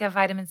 It's like a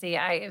vitamin C.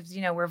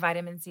 We're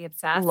vitamin C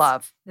obsessed.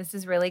 Love. This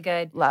is really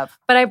good. Love.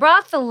 But I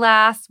brought the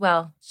last,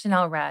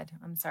 Chanel Red.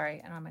 I'm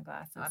sorry. I don't have my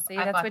glasses. See,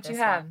 I that's bought what you this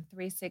have. one.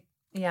 360.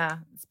 Yeah,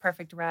 it's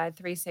perfect red.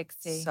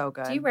 360. So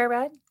good. Do you wear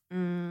red?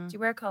 Mm. Do you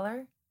wear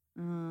color?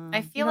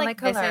 I feel don't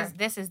like like color.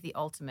 this is the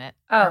ultimate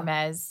Oh.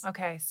 Hermes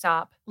Okay,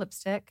 stop.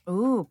 lipstick.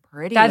 Ooh,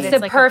 pretty. That's It's the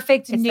like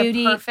perfect it's the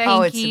nudie, perfect-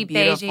 Oh, it's pinky, a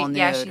beautiful beigey. nude.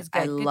 Yeah, she's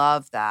good. I Good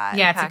love that.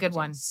 Yeah, it's a packaging. good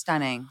one.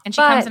 Stunning. And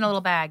she comes in But- a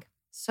little bag.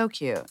 So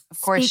cute.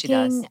 Of course she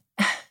does.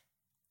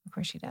 Of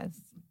course she does.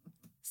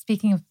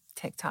 Speaking of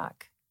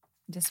TikTok,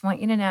 I just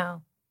want you to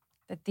know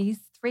that these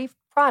 3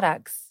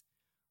 products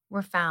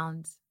were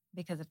found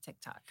because of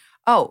TikTok.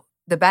 Oh,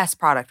 the best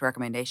product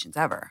recommendations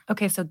ever.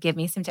 Okay, so give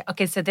me some.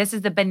 Okay, so this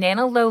is the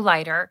banana low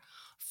lighter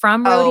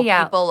from Oh,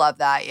 Rodial. people love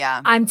that.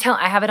 Yeah.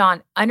 I have it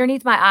on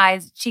underneath my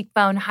eyes,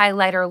 cheekbone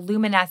highlighter,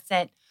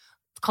 luminescent.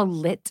 It's called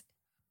Lit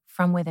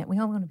from Within. We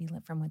all want to be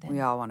lit from within. We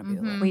all want to be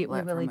lit. We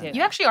lit really from do. it.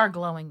 You actually are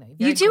glowing though.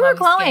 You do are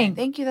glowing. Skin.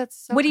 Thank you. That's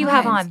so What do you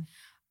have kind.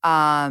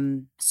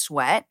 on?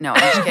 Sweat? No, I'm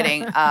just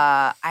kidding.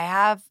 I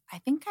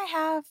think I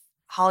have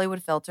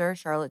Hollywood Filter,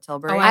 Charlotte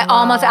Tilbury. Oh,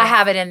 I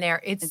have it in there.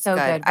 It's so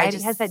good. good. I Right?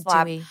 just It has that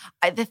slap- dewy.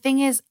 The thing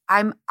is,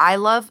 I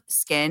love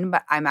skin,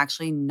 but I'm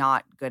actually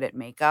not good at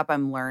makeup.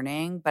 I'm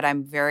learning, but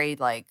I'm very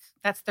like,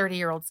 That's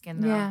 30-year-old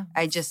skin though. Yeah.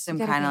 I just am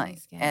You gotta kind of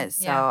get like, in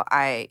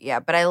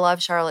skin. but I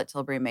love Charlotte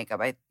Tilbury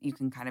makeup. You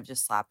can kind of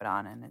just slap it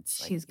on and it's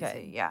like, She's good.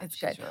 easy. Yeah, It's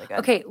she's good. really good.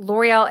 Okay,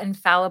 L'Oreal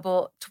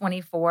Infallible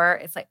 24.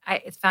 It's like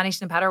it's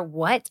foundation and powder.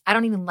 What? I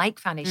don't even like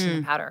foundation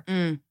and powder.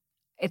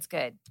 It's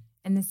good.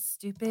 And this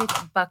stupid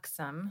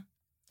Buxom.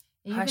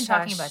 You've been Hush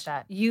talking Hush. about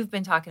that. You've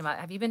been talking about.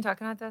 Have you been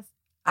talking about this?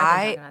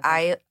 I've been talking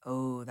about this.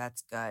 Oh,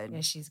 that's good.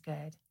 Yeah, she's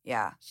good.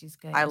 Yeah. She's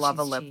good. I and love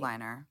a she's lip cheap.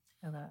 liner.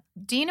 I love.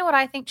 Do you know what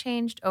I think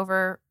changed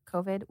over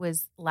COVID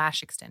was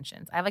lash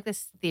extensions? I have like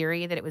this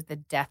theory that it was the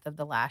death of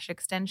the lash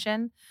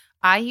extension.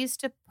 I used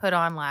to put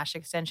on lash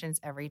extensions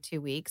every 2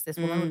 weeks. This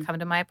woman would come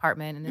to my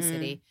apartment in the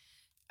city.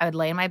 I would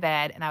lay in my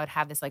bed and I would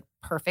have this like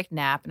perfect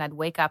nap and I'd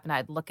wake up and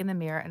I'd look in the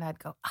mirror and I'd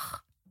go, oh,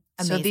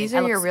 amazing. So these I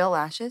are look your real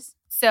lashes?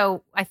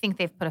 So I think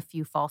they've put a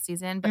few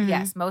falsies in, but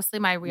yes, mostly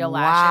my real Wow.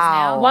 lashes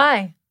now.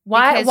 Why?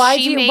 Why? Because Why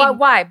she do you? made-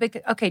 Why?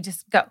 Because, okay,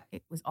 just go.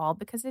 It was all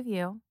because of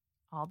you.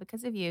 All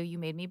because of you. You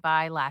made me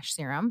buy lash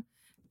serum.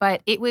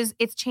 But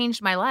it's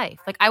changed my life.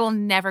 Like I will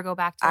never go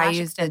back to I lash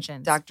use the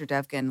extensions. Dr.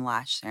 Devkin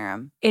lash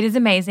serum. It is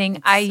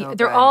amazing. It's so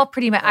They're good. all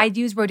pretty much. Yeah. I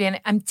use Rodan.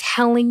 I'm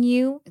telling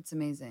you. It's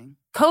amazing.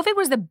 COVID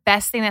was the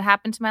best thing that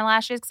happened to my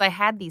lashes because I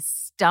had these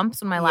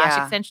stumps when my lash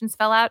Yeah. extensions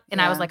fell out.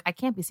 And I was Yeah. like, I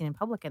can't be seen in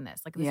public in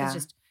this. Like this Yeah. is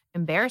just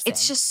embarrassing.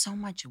 It's just so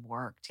much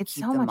work to It's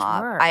keep so them much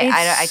up. work.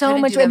 I It's so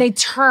couldn't much do when them- they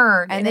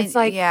turn, and it's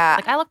like yeah.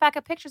 like I look back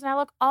at pictures and I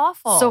look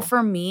awful. So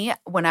for me,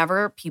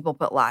 whenever people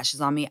put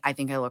lashes on me, I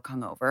think I look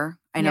hungover.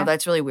 I know Yeah.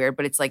 that's really weird,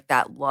 but it's like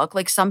that look.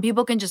 Like some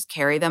people can just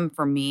carry them.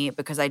 For me,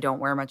 because I don't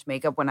wear much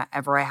makeup,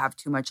 whenever I have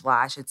too much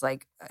lash, it's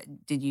like,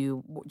 did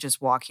you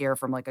just walk here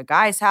from like a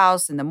guy's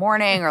house in the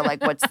morning, or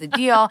like what's the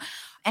deal?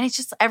 And it's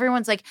just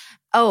everyone's like,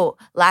 oh,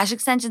 lash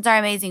extensions are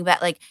amazing, but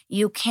like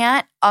you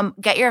can't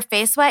get your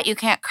face wet, you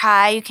can't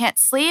cry, you can't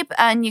sleep,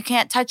 and you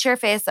can't touch your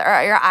face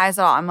or your eyes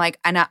at all. I'm like,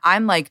 and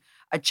I'm like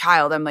a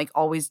child. I'm like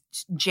always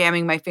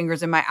jamming my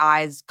fingers in my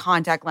eyes,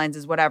 contact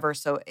lenses, whatever.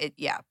 So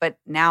but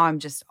now I'm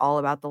just all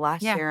about the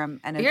lash Yeah. serum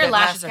and But a your good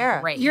lashes mascara.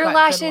 are great. your You got good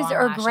lashes long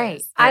are lashes. great.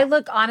 Yeah. I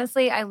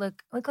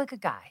look like a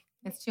guy.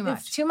 It's too much.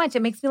 It's too much.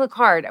 It makes me look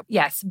hard.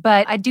 Yes,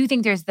 but I do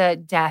think there's the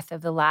death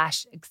of the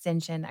lash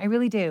extension. I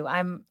really do.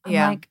 I'm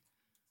Yeah. like,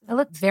 I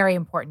look. Very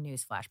important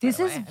news flash. By This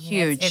the is way. I mean,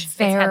 huge. It's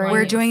Very- headline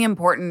We're news. doing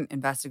important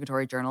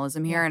investigatory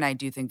journalism here, and I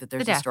do think that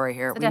there's The a death. story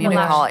here. It's We the need to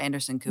death of call lash.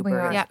 Anderson We Cooper.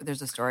 are. Yeah.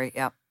 There's a story.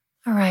 Yep.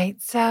 All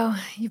right. So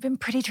you've been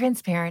pretty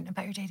transparent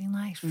about your dating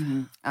life.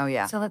 Mhm. Oh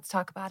yeah. So let's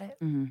talk about it.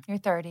 Mhm. You're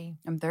 30.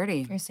 I'm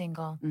 30. You're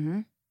single.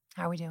 Mm-hmm.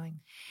 How are we doing?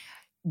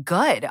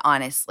 Good,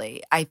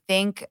 honestly. I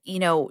think,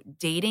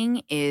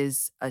 dating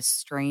is a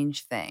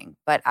strange thing,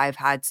 but I've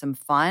had some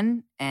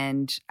fun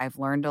and I've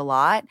learned a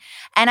lot.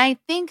 And I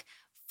think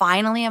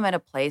finally I'm at a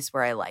place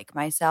where I like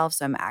myself.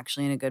 So I'm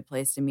actually in a good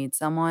place to meet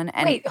someone.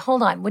 And Wait,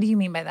 hold on. What do you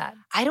mean by that?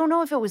 I don't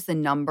know if it was the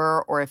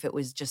number or if it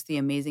was just the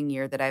amazing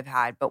year that I've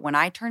had. But when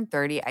I turned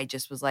 30, I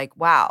just was like,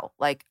 wow.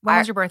 Like When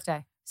was your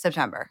birthday?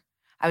 September.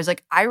 I was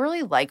like, I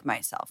really like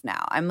myself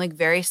now. I'm like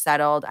very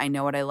settled. I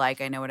know what I like.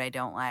 I know what I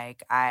don't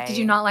like. Did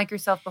you not like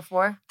yourself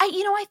before?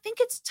 I think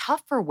it's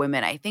tough for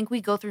women. I think we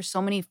go through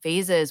so many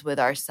phases with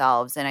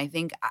ourselves. And I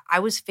think I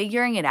was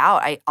figuring it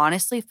out. I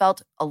honestly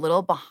felt a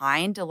little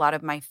behind a lot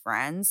of my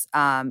friends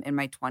in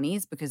my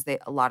 20s because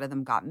a lot of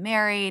them got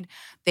married.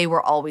 They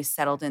were always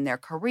settled in their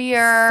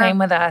career. Same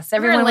with us.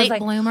 Everyone was like,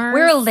 bloomers.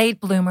 we're late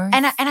bloomers.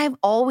 And I've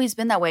always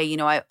been that way.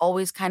 I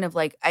always kind of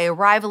like, I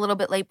arrive a little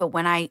bit late, but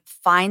when I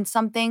find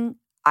something,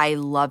 I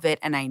love it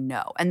and I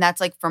know. And that's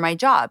like for my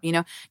job,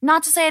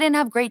 Not to say I didn't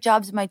have great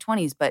jobs in my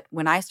 20s, but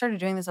when I started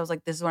doing this, I was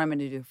like, this is what I'm going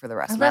to do for the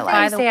rest of my life.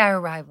 I say I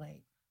arrive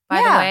late.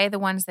 By the way, the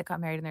ones that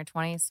got married in their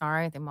 20s,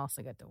 sorry, they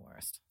mostly get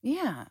divorced.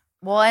 Yeah.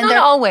 Well, and not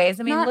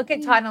always. I mean, look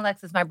at Todd and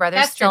Alexis. My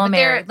brother's still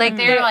married.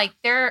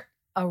 They're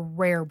a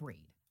rare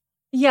breed.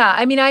 Yeah.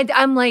 I mean,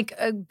 I'm like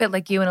a bit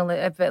like you and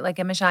a bit like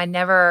Emma. I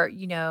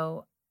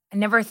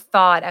never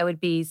thought I would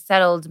be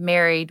settled,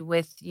 married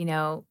with,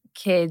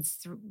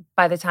 kids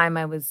by the time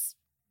I was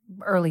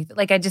early.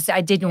 Like I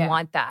didn't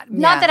want that. Yeah.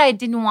 Not that I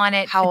didn't want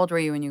it. How old were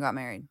you when you got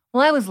married?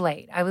 Well, I was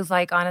late. I was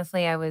like,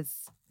 honestly, I was,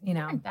 You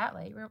weren't that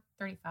late. We were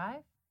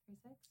 35,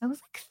 36? I was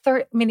like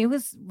 30. I mean, it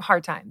was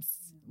hard times.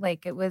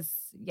 Like it was,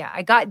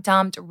 I got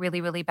dumped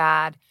really, really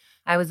bad.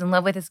 I was in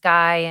love with this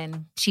guy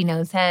and she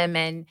knows him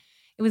and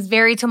it was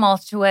very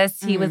tumultuous.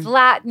 He was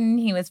Latin.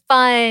 He was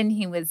fun.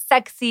 He was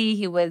sexy.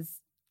 He was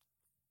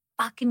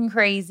fucking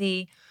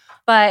crazy.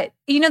 But,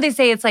 they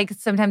say it's like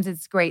sometimes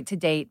it's great to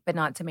date, but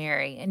not to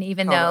marry. And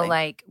even though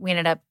like we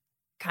ended up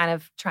kind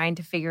of trying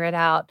to figure it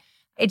out,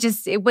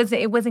 it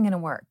wasn't going to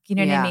work. You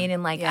know what I mean?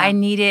 And like I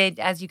needed,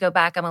 as you go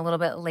back, I'm a little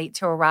bit late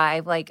to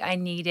arrive. Like I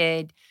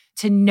needed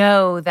to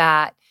know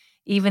that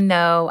even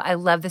though I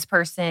love this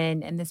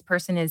person and this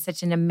person is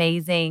such an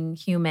amazing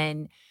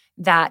human,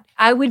 that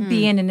I would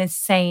be in an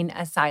insane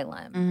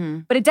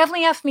asylum. But it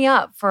definitely effed me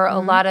up for a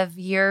lot of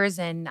years.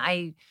 And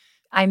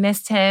I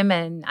missed him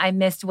and I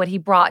missed what he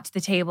brought to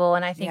the table.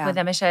 And I think with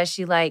Emisha,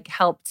 she like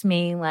helped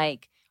me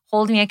like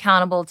hold me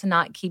accountable to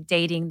not keep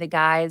dating the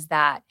guys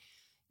that,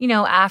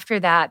 after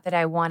that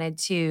I wanted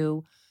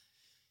to,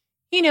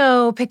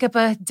 pick up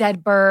a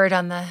dead bird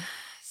on the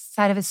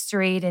side of a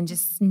street and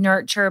just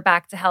nurture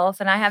back to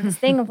health. And I have this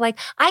thing of like,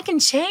 I can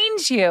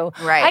change you.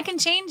 Right. I can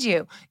change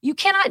you. You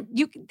cannot,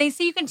 they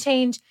say you can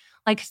change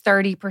like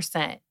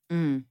 30%.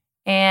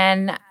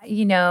 And,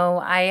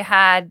 I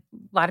had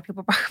a lot of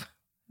people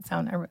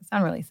sound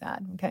really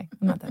sad. Okay.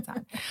 I'm not that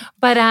sad.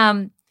 But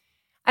I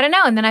don't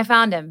know. And then I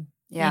found him,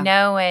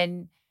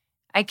 and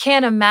I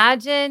can't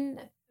imagine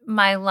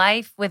my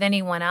life with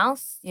anyone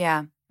else.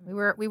 Yeah.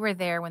 We were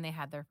there when they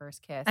had their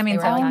first kiss. I mean,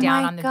 they were like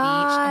down on the beach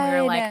and we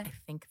were God. like, I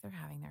think they're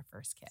having their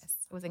first kiss.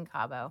 It was in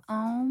Cabo.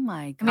 Oh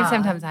my God. I mean,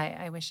 sometimes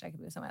I wish I could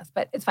be with someone else,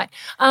 but it's fine.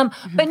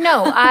 But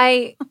no,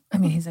 I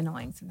mean, he's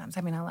annoying sometimes.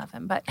 I mean, I love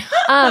him, but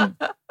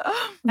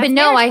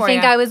no, I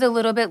think I was a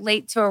little bit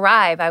late to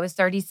arrive. I was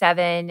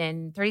 37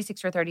 and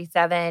 36 or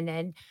 37.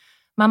 And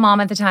my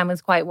mom at the time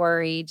was quite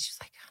worried. She was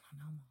like, I don't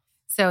know.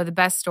 So the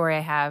best story I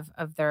have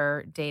of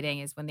their dating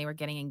is when they were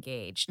getting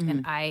engaged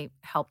and I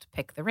helped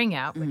pick the ring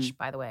out, which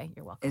by the way,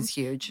 you're welcome. Is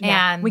huge.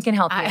 And we can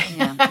help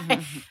you.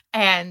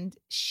 And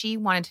she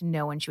wanted to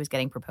know when she was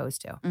getting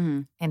proposed to.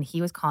 And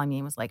he was calling me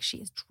and was like, she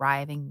is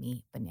driving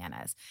me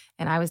bananas.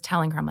 And I was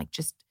telling her, I'm like,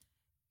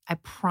 I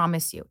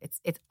promise you,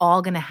 it's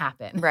all going to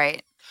happen.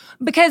 Right.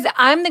 Because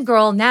I'm the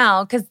girl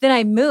now, because then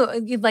I move,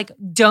 like,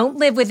 don't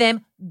live with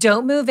him,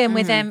 don't move in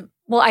with him.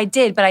 Well, I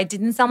did, but I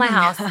didn't sell my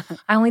house.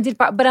 I only did,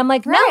 but I'm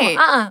like,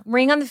 no,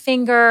 ring on the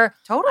finger.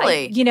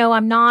 Totally.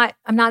 I'm not,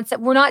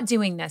 we're not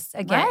doing this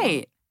again.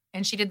 Right.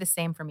 And she did the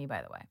same for me,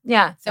 by the way.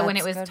 Yeah. So when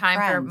it That's was good time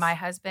for friends. my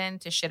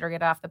husband to shit or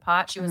get off the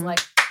pot, she was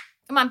like,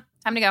 come on,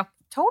 time to go.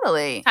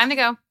 Totally. Time to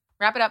go.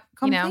 Wrap it up.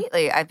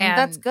 Completely. I think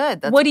that's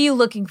good. What are you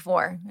looking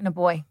for in a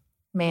boy,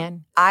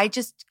 man? I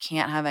just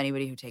can't have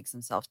anybody who takes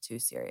themselves too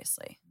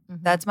seriously.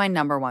 That's my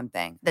number one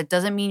thing. That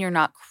doesn't mean you're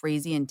not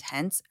crazy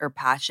intense or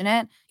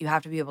passionate. You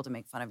have to be able to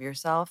make fun of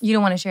yourself. You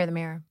don't want to share the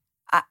mirror.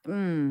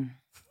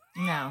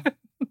 No.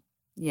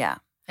 Yeah.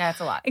 That's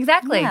a lot.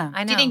 Exactly. Yeah.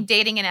 I know. Do you think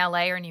dating in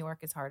LA or New York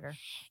is harder?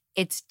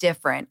 It's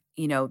different.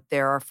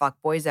 There are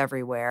fuckboys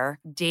everywhere.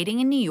 Dating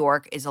in New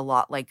York is a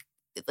lot like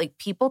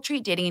people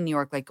treat dating in New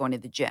York like going to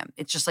the gym.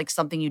 It's just like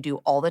something you do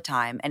all the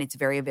time and it's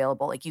very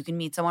available. Like you can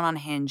meet someone on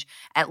Hinge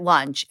at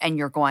lunch and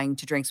you're going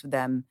to drinks with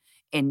them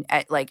and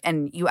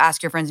you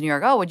ask your friends in New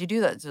York, oh, what'd you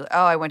do? That? So,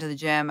 oh, I went to the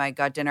gym, I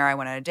got dinner, I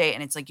went on a date.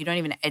 And it's like,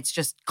 it's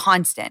just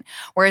constant.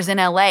 Whereas in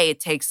LA,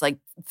 it takes like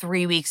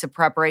 3 weeks of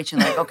preparation.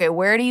 Like, okay,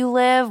 where do you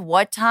live?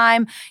 What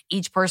time?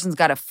 Each person's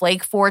got to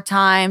flake 4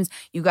 times.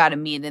 You got to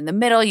meet in the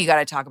middle. You got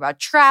to talk about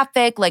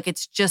traffic. Like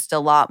it's just a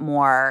lot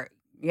more.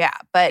 Yeah,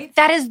 but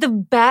that is the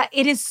best.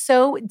 It is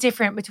so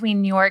different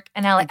between New York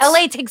and LA.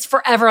 LA takes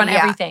forever on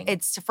everything.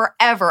 It's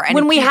forever. And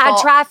when we had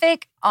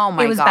traffic, oh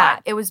my it was God,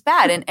 bad. It was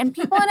bad. And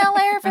people in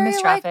LA are very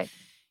traffic.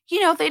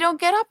 They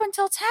don't get up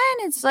until 10.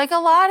 It's like a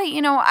lot of,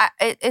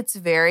 it's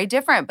very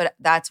different. But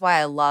that's why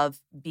I love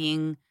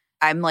being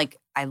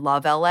I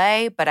love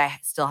LA, but I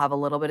still have a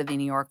little bit of the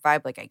New York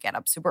vibe. Like I get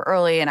up super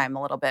early and I'm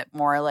a little bit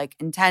more like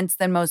intense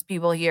than most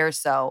people here.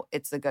 So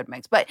it's a good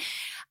mix. But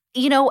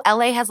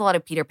LA has a lot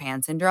of Peter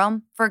Pan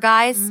syndrome for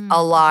guys.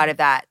 A lot of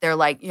that. They're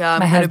like, yeah,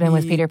 My husband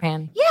was Peter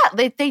Pan.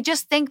 Yeah, they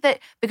just think that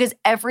because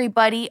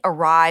everybody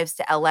arrives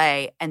to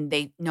LA and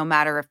they, no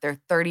matter if they're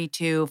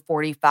 32,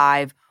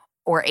 45,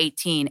 or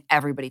 18,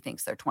 everybody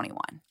thinks they're 21.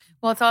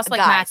 Well, it's also like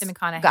Guys. Matthew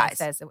McConaughey Guys.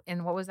 says.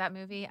 And what was that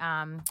movie?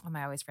 I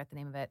always forget the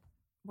name of it.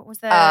 What was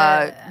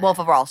the Wolf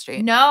of Wall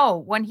Street?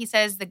 No, when he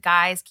says the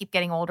guys keep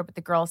getting older, but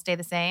the girls stay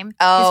the same.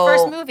 Oh, his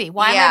first movie.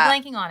 Why am I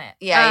blanking on it?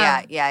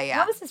 Yeah.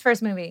 What was his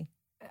first movie?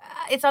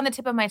 It's on the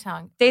tip of my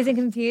tongue. Dazed and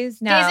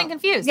Confused? No. Dazed and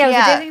Confused. Yeah, was it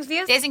Yeah. Dazed and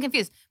Confused? Dazed and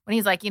Confused. When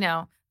he's like,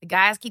 the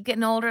guys keep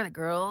getting older, the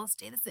girls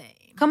stay the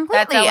same.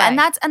 Completely. That's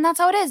LA. And that's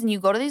how it is. And you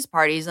go to these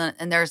parties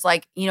and there's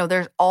like,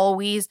 there's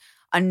always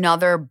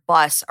another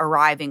bus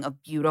arriving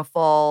of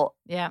beautiful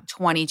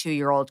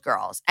 22-year-old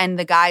girls. And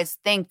the guys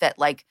think that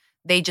like,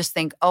 they just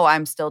think, oh,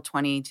 I'm still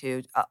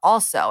 22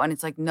 also. And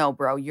it's like, no,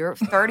 bro, you're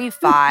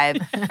 35.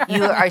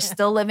 You are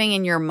still living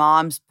in your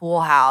mom's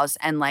pool house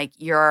and like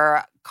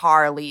your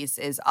car lease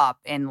is up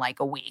in like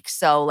a week.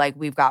 So like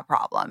we've got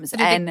problems. So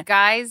do the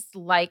guys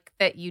like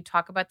that you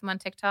talk about them on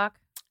TikTok?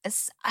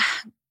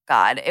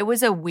 God, it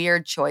was a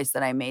weird choice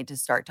that I made to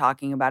start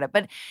talking about it.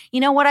 But you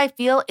know what I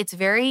feel? It's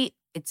very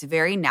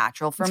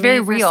natural for me very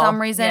for real.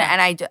 some reason. Yeah.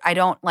 And I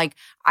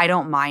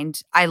don't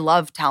mind. I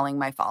love telling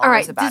my followers All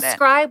right, about it.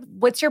 describe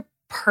what's your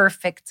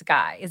perfect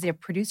guy. Is he a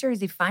producer?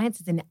 Is he finance?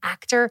 Is he an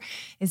actor?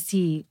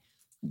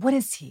 What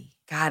is he?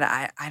 God,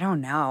 I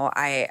don't know.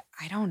 I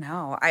don't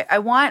know.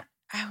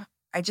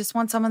 I just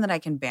want someone that I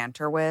can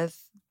banter with.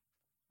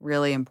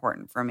 Really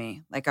important for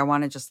me. Like I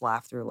want to just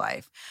laugh through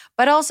life,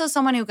 but also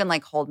someone who can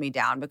like hold me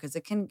down because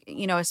it can,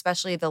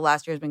 especially the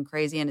last year has been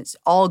crazy and it's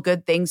all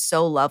good things,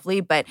 so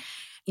lovely. But,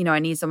 I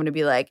need someone to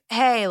be like,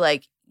 hey,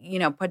 like,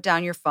 put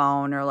down your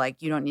phone or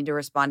like, you don't need to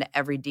respond to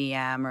every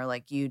DM or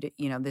like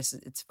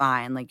it's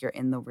fine. Like you're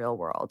in the real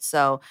world.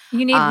 So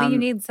You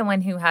need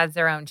someone who has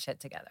their own shit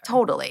together.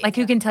 totally. Like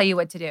who can tell you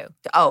what to do.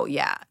 Oh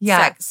yeah.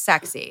 Yeah.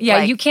 Sexy. Yeah,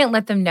 Like, you can't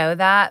let them know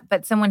that,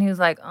 but someone who's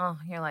like, oh,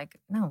 you're like,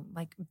 no,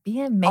 like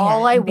be a man.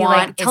 all I and be want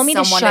like, is tell me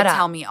to someone shut to up.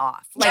 tell me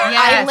off. Like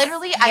Yes. I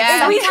literally,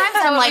 Yes.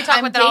 sometimes I'm We like, talk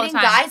I'm about that all the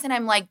dating time. guys and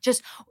I'm like,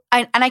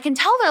 and I can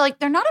tell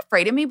they're not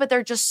afraid of me, but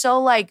they're just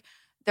so like,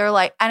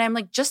 and I'm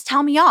like, just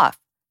tell me off.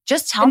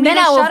 Just tell me to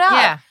shut up.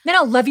 Yeah. Then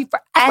I'll love you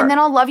forever. And then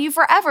I'll love you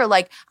forever.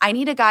 Like, I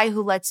need a guy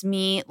who lets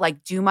me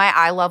like do my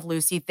I Love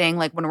Lucy thing.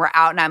 Like when we're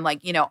out and I'm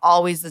like,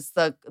 always it's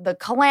the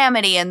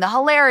calamity and the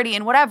hilarity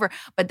and whatever.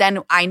 But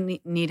then I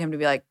need him to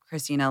be like,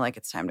 Christina, like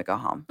it's time to go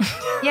home.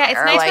 Yeah, it's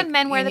Or, nice like, when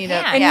men wear you the need to-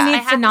 pants. and Yeah. he I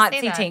needs have to not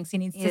say say that. Tinx. He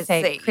needs to You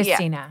say say-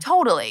 Christina. Yeah,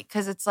 totally.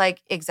 Because it's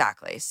like,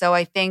 exactly. So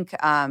I think,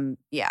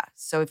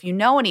 So if you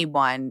know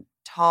anyone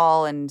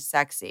tall and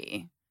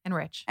sexy And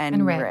rich.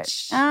 and rich.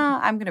 rich.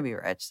 I'm going to be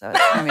rich. So it's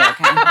going to be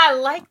okay. I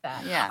like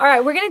that. Yeah. All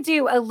right, we're gonna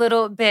do a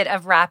little bit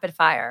of rapid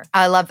fire.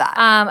 I love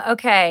that.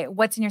 Okay,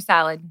 what's in your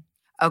salad?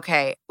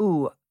 Okay.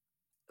 Ooh,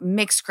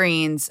 mixed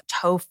greens,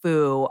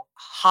 tofu,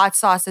 hot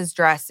sauces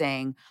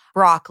dressing,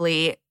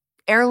 broccoli,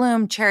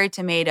 heirloom cherry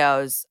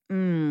tomatoes.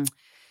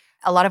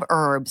 A lot of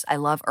herbs. I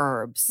love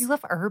herbs. You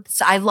love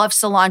herbs? I love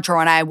cilantro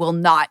and I will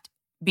not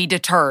be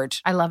deterred.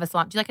 I love a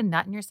salad. Do you like a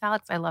nut in your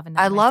salad? 'Cause I love a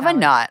nut. I in my love a salad.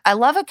 nut. I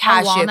love a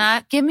cashew.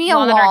 walnut? Give me a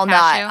Walnut or walnut.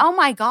 cashew? Oh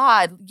my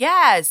God.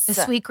 Yes. The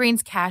sweet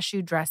greens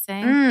cashew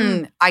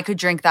dressing. I could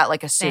drink that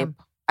like a Same.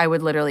 soup. I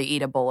would literally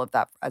eat a bowl of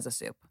that as a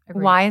soup.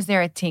 Agreed. Why is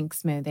there a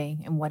Tinx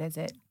smoothie and what is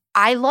it?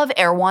 I love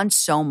Erewhon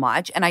so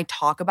much and I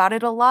talk about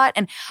it a lot.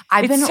 And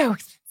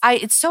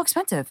it's so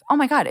expensive. Oh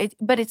my God.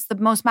 But it's the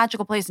most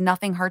magical place.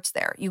 Nothing hurts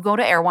there. You go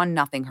to Erewhon,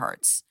 nothing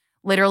hurts.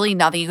 Literally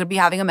nothing. You could be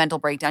having a mental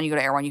breakdown. You go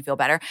to Erewhon, you feel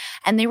better.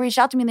 And they reached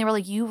out to me and they were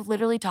like, you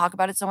literally talk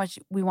about it so much.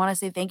 We want to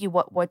say thank you.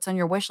 What's on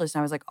your wish list?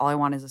 And I was like, all I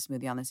want is a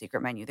smoothie on the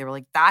secret menu. They were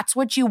like, that's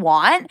what you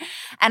want?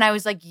 And I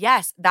was like,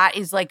 yes, that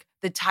is like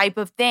the type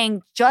of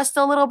thing, just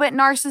a little bit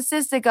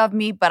narcissistic of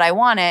me, but I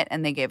want it.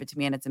 And they gave it to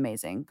me and it's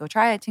amazing. Go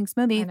try it. Tinx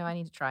I smoothie. know I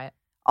need to try it.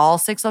 All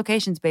 6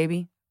 locations,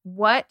 baby.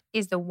 What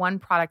is the one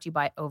product you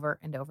buy over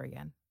and over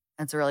again?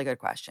 That's a really good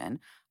question.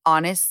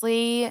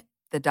 Honestly,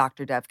 the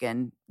Dr.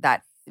 Devkin,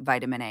 that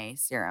vitamin A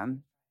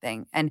serum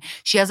thing. And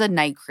she has a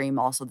night cream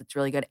also that's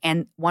really good.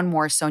 And one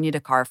more, Sonia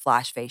Dakar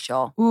Flash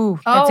Facial. Ooh,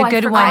 that's a I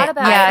good forgot one.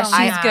 about Yeah,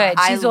 Sonia. she's good.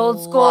 She's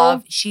old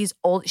school.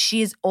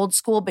 She is old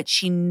school, but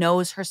she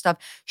knows her stuff.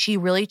 She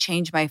really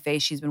changed my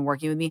face. She's been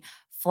working with me.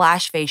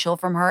 Flash Facial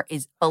from her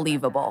is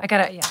believable. I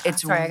gotta, yeah.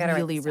 It's sorry, I gotta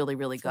really, write this really, down.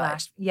 really good.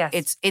 Flash.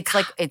 Yes.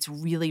 It's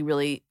really,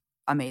 really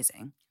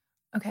amazing.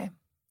 Okay.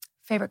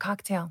 Favorite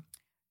cocktail?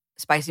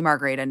 Spicy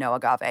margarita, no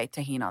agave,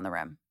 tahini on the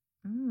rim.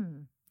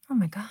 Oh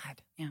my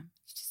God. Yeah.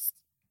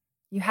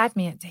 You had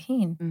me at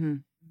tahini. Mm-hmm.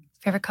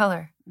 Favorite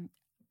color?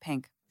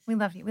 Pink. We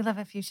love you. We love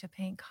a fuchsia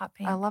pink, hot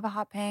pink. I love a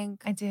hot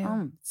pink. I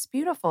do. It's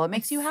beautiful. It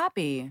makes you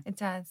happy. It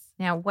does.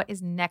 Now, what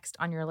is next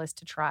on your list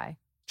to try?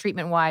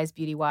 Treatment-wise,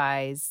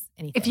 beauty-wise,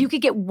 anything? If you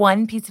could get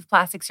one piece of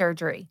plastic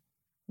surgery,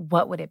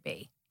 what would it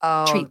be?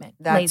 Oh, Treatment,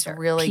 That's laser,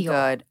 really peel.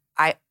 good.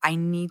 I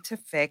need to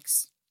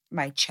fix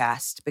my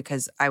chest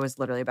because I was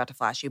literally about to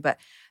flash you, but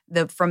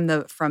from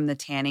the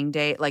tanning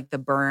day, like the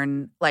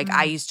burn, like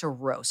I used to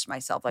roast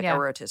myself like a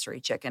rotisserie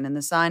chicken in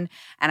the sun,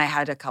 and I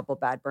had a couple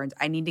bad burns.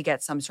 I need to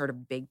get some sort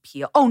of big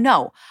peel. Oh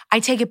no, I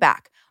take it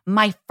back.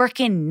 My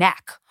freaking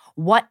neck.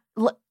 What?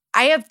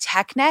 I have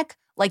tech neck.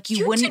 Like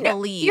you wouldn't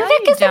believe. Your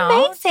neck is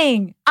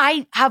amazing.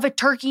 I have a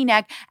turkey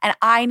neck and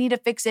I need to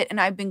fix it. And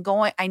I've been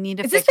going, I need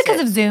to fix it. Is this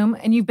because of Zoom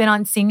and you've been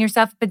on seeing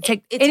yourself? But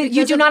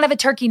you do not have a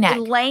turkey neck.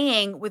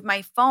 Laying with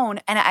my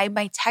phone and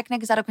my tech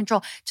neck is out of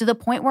control to the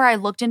point where I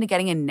looked into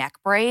getting a neck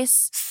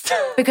brace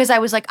because I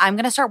was like, I'm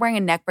going to start wearing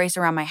a neck brace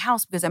around my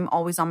house because I'm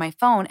always on my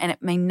phone and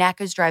my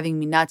neck is driving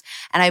me nuts.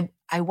 And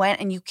I went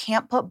and you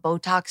can't put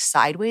Botox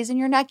sideways in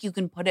your neck. You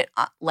can put it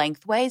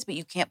lengthways, but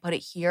you can't put it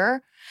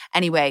here.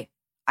 Anyway,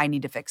 I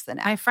need to fix the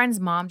neck. My friend's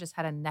mom just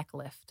had a neck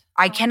lift.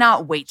 I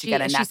cannot wait to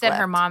get a neck lift. She said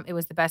her mom, it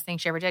was the best thing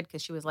she ever did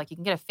because she was like, you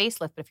can get a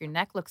facelift, but if your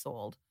neck looks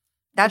old.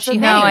 That's she the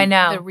thing. I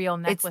know. The real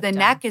neck It's lift the done.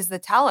 neck is the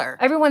teller.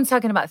 Everyone's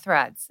talking about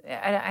threads.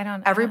 I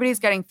don't. Everybody's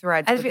getting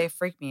threads, but they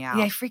freak me out.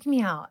 Yeah, they freak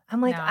me out.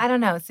 I'm like, No. I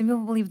don't know. Some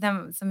people believe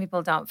them. Some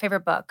people don't.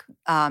 Favorite book?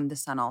 The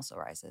sun also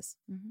rises.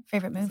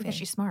 Favorite movie? Because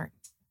she's smart.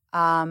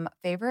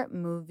 Favorite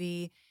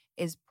movie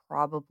is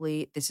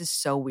probably, this is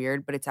so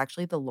weird, but it's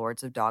actually The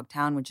Lords of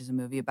Dogtown, which is a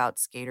movie about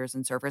skaters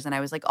and surfers. And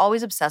I was like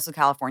always obsessed with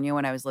California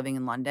when I was living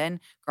in London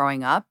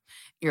growing up.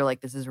 You're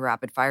like, this is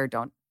rapid fire.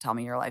 Don't tell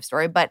me your life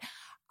story. But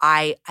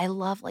I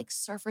love like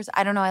surfers.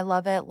 I don't know. I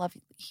love it. Love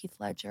Heath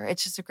Ledger.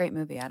 It's just a great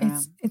movie. I don't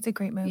know. It's a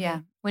great movie. Yeah.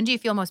 When do you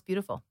feel most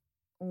beautiful?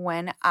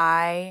 When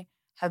I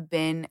have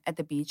been at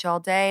the beach all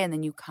day and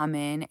then you come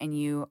in and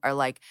you are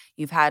like,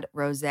 you've had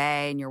rosé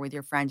and you're with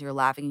your friends, you're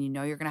laughing and you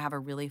know you're going to have a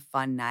really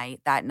fun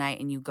night that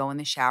night and you go in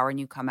the shower and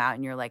you come out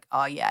and you're like,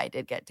 oh yeah, I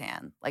did get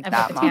tan. Like I've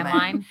that got the tan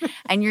moment. line.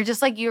 And you're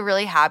just like, you're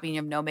really happy and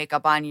you have no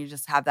makeup on. You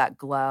just have that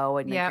glow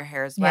and like, your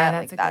hair is wet. Yeah,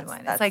 that's like, a good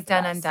one. It's like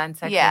done undone,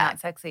 sexy, not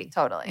sexy.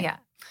 Totally. Yeah,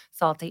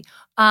 salty.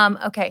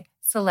 Okay,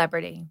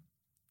 celebrity.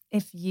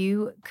 If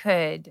you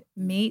could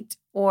meet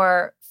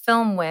or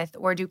film with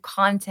or do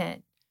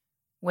content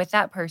with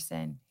that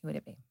person, who would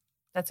it be?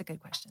 That's a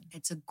good question.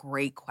 It's a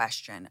great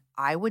question.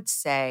 I would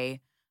say,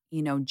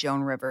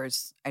 Joan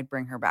Rivers, I'd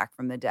bring her back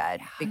from the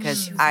dead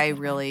because I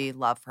really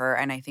love her.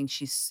 And I think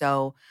she's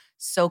so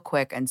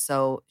quick and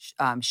so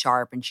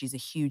sharp and she's a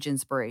huge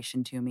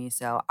inspiration to me.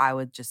 So I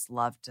would just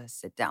love to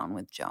sit down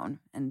with Joan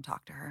and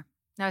talk to her.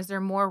 Now, is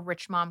there more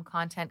Rich Mom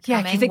content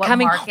coming? Yeah, is it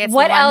coming? Markets,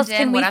 what else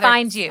London, can we other,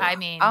 find you? I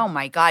mean, oh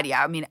my God,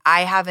 yeah. I mean,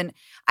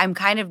 I'm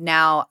kind of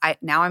now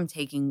I'm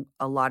taking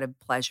a lot of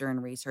pleasure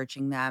in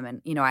researching them.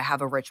 And, I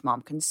have a Rich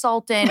Mom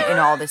consultant in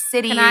all the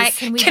cities.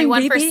 Can we do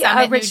one for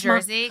Summit, New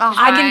Jersey?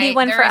 I can be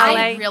one for LA.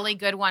 There's a really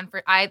good one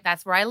for,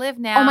 that's where I live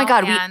now. Oh my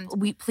God,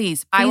 we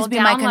please be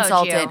my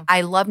consultant. You.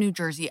 I love New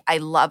Jersey. I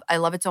love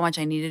it so much.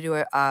 I need to do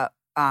a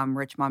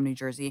Rich Mom New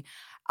Jersey.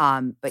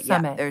 But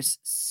Summit. Yeah, there's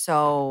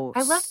so.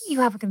 I love that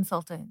you have a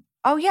consultant.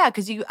 Oh yeah,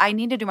 because I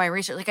need to do my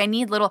research. Like I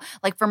need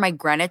like for my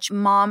Greenwich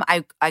mom,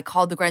 I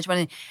called the Greenwich one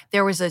and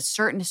there was a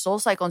certain soul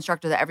cycle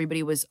instructor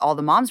that all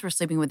the moms were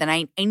sleeping with. And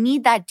I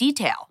need that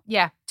detail.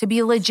 Yeah. To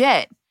be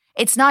legit.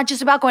 It's not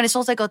just about going to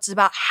soul cycle. It's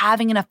about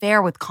having an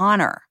affair with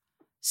Connor.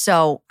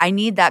 So I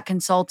need that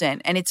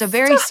consultant. And it's a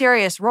very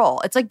serious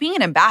role. It's like being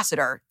an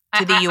ambassador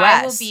to the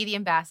U.S. I will be the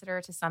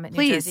ambassador to Summit,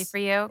 New Jersey for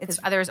you because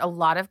there's a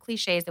lot of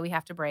cliches that we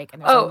have to break.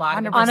 And there's a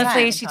lot of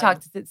honestly, she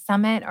talked to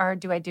Summit or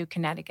do I do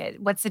Connecticut?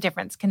 What's the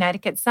difference?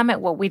 Connecticut, Summit,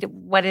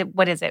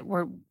 what is it?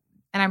 And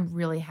I'm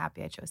really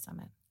happy I chose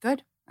Summit.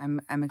 Good. I'm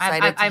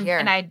excited to hear.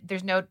 And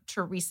there's no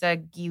Teresa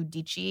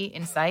Giudice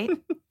in sight.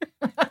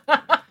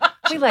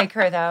 We like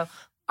her though.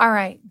 All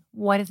right.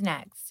 What is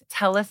next?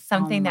 Tell us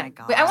something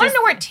God. Wait, I want to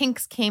know where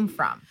Tinx came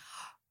from.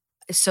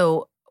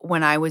 So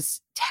when I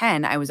was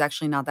 10, I was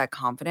actually not that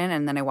confident.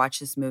 And then I watched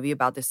this movie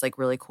about this like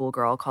really cool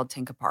girl called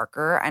Tinka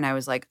Parker. And I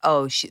was like,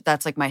 oh,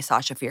 that's like my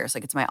Sasha Fierce.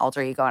 Like it's my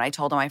alter ego. And I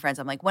told all my friends,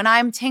 I'm like, when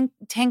I'm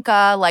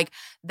Tinka, like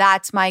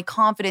that's my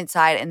confident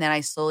side. And then I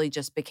slowly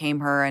just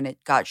became her and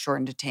it got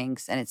shortened to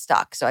Tinx and it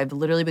stuck. So I've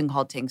literally been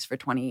called Tinx for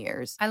 20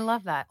 years. I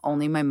love that.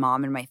 Only my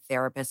mom and my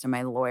therapist and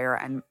my lawyer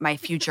and my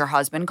future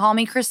husband call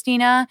me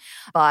Christina.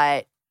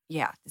 But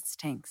yeah, it's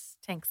Tinx.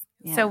 Tinx.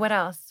 Yeah. So what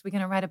else? We're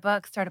going to write a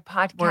book, start a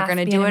podcast. We're going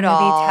to be do in a it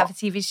movie, all. Have a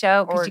TV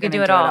show because you can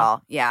do it all.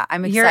 all. Yeah,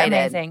 I'm excited. You're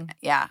amazing.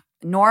 Yeah.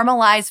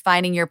 Normalize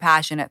finding your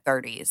passion at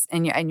 30s.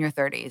 In your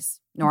 30s.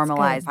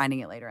 Normalize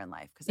finding it later in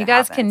life. You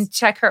guys can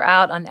check her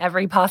out on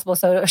every possible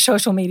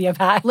social media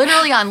path.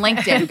 Literally on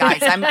LinkedIn,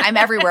 guys. I'm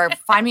everywhere.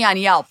 Find me on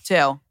Yelp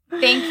too.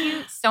 Thank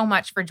you so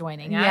much for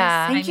joining us.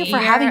 Yeah, thank you for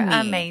having me.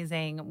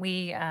 Amazing.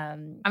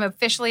 I'm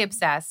officially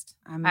obsessed.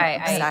 I'm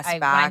obsessed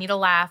back. When I need a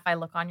laugh, I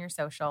look on your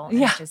social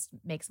and it just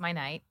makes my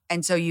night.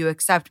 And so you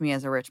accept me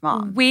as a rich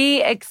mom.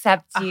 We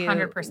accept you.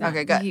 100%.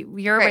 Okay, good.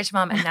 You're a rich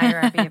mom and now you're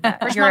a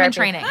Rich mom in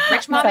training.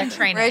 Rich mom in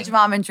training. Rich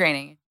mom in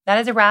training. That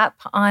is a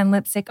wrap on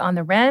Lipstick on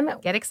the Rim.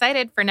 Get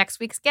excited for next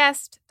week's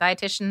guest,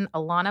 dietitian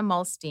Alana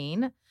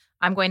Mulstein.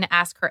 I'm going to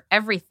ask her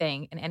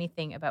everything and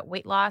anything about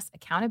weight loss,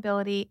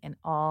 accountability, and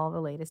all the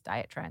latest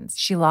diet trends.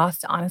 She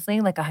lost, honestly,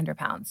 like 100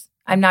 pounds.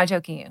 I'm not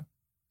joking you.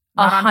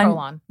 Not on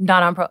Prolon.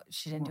 Not on Prolon.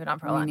 She didn't do it on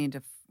Prolon.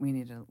 We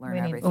need to learn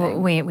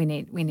everything. We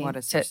need. What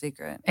is her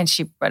secret? And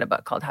she read a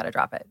book called How to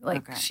Drop It.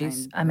 Like, Okay,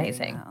 she's I'm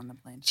amazing. reading that on the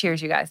plane.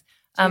 Cheers, you guys.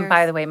 Cheers.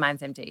 By the way,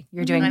 mine's empty.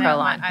 You're doing I know,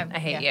 Prolon. I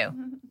hate you.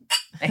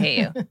 I hate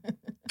you.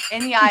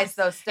 In the eyes,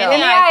 though, still. In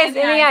the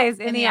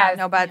eyes.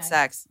 No bad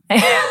sex.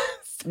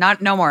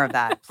 No more of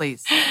that,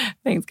 please.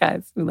 Thanks,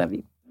 guys. We love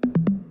you.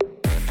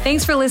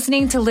 Thanks for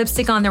listening to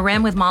Lipstick on the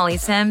Rim with Molly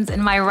Sims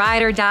and my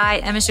ride or die,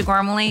 Emma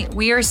Shagormley.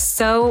 We are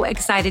so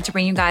excited to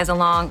bring you guys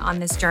along on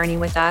this journey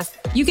with us.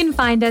 You can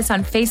find us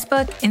on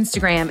Facebook,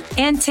 Instagram,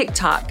 and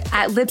TikTok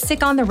at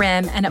Lipstick on the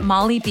Rim and at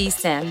Molly B.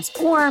 Sims,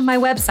 or my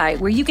website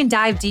where you can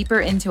dive deeper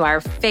into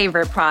our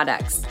favorite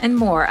products and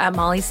more at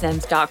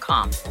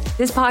mollysims.com.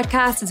 This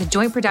podcast is a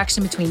joint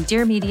production between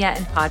Dear Media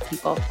and Pod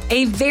People.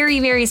 A very,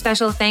 very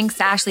special thanks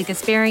to Ashley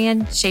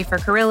Kasparian, Schaefer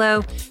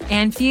Carrillo,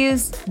 Ann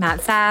Fuse,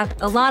 Matt Sav,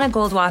 Alana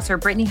Goldwasser,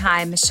 Brittany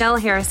High, Michelle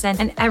Harrison,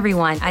 and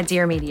everyone at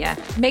Dear Media.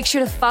 Make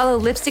sure to follow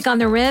Lipstick on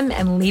the Rim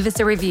and leave us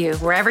a review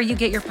wherever you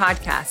get your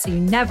podcasts so you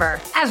never,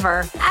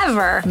 ever,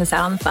 ever miss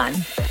out on the fun.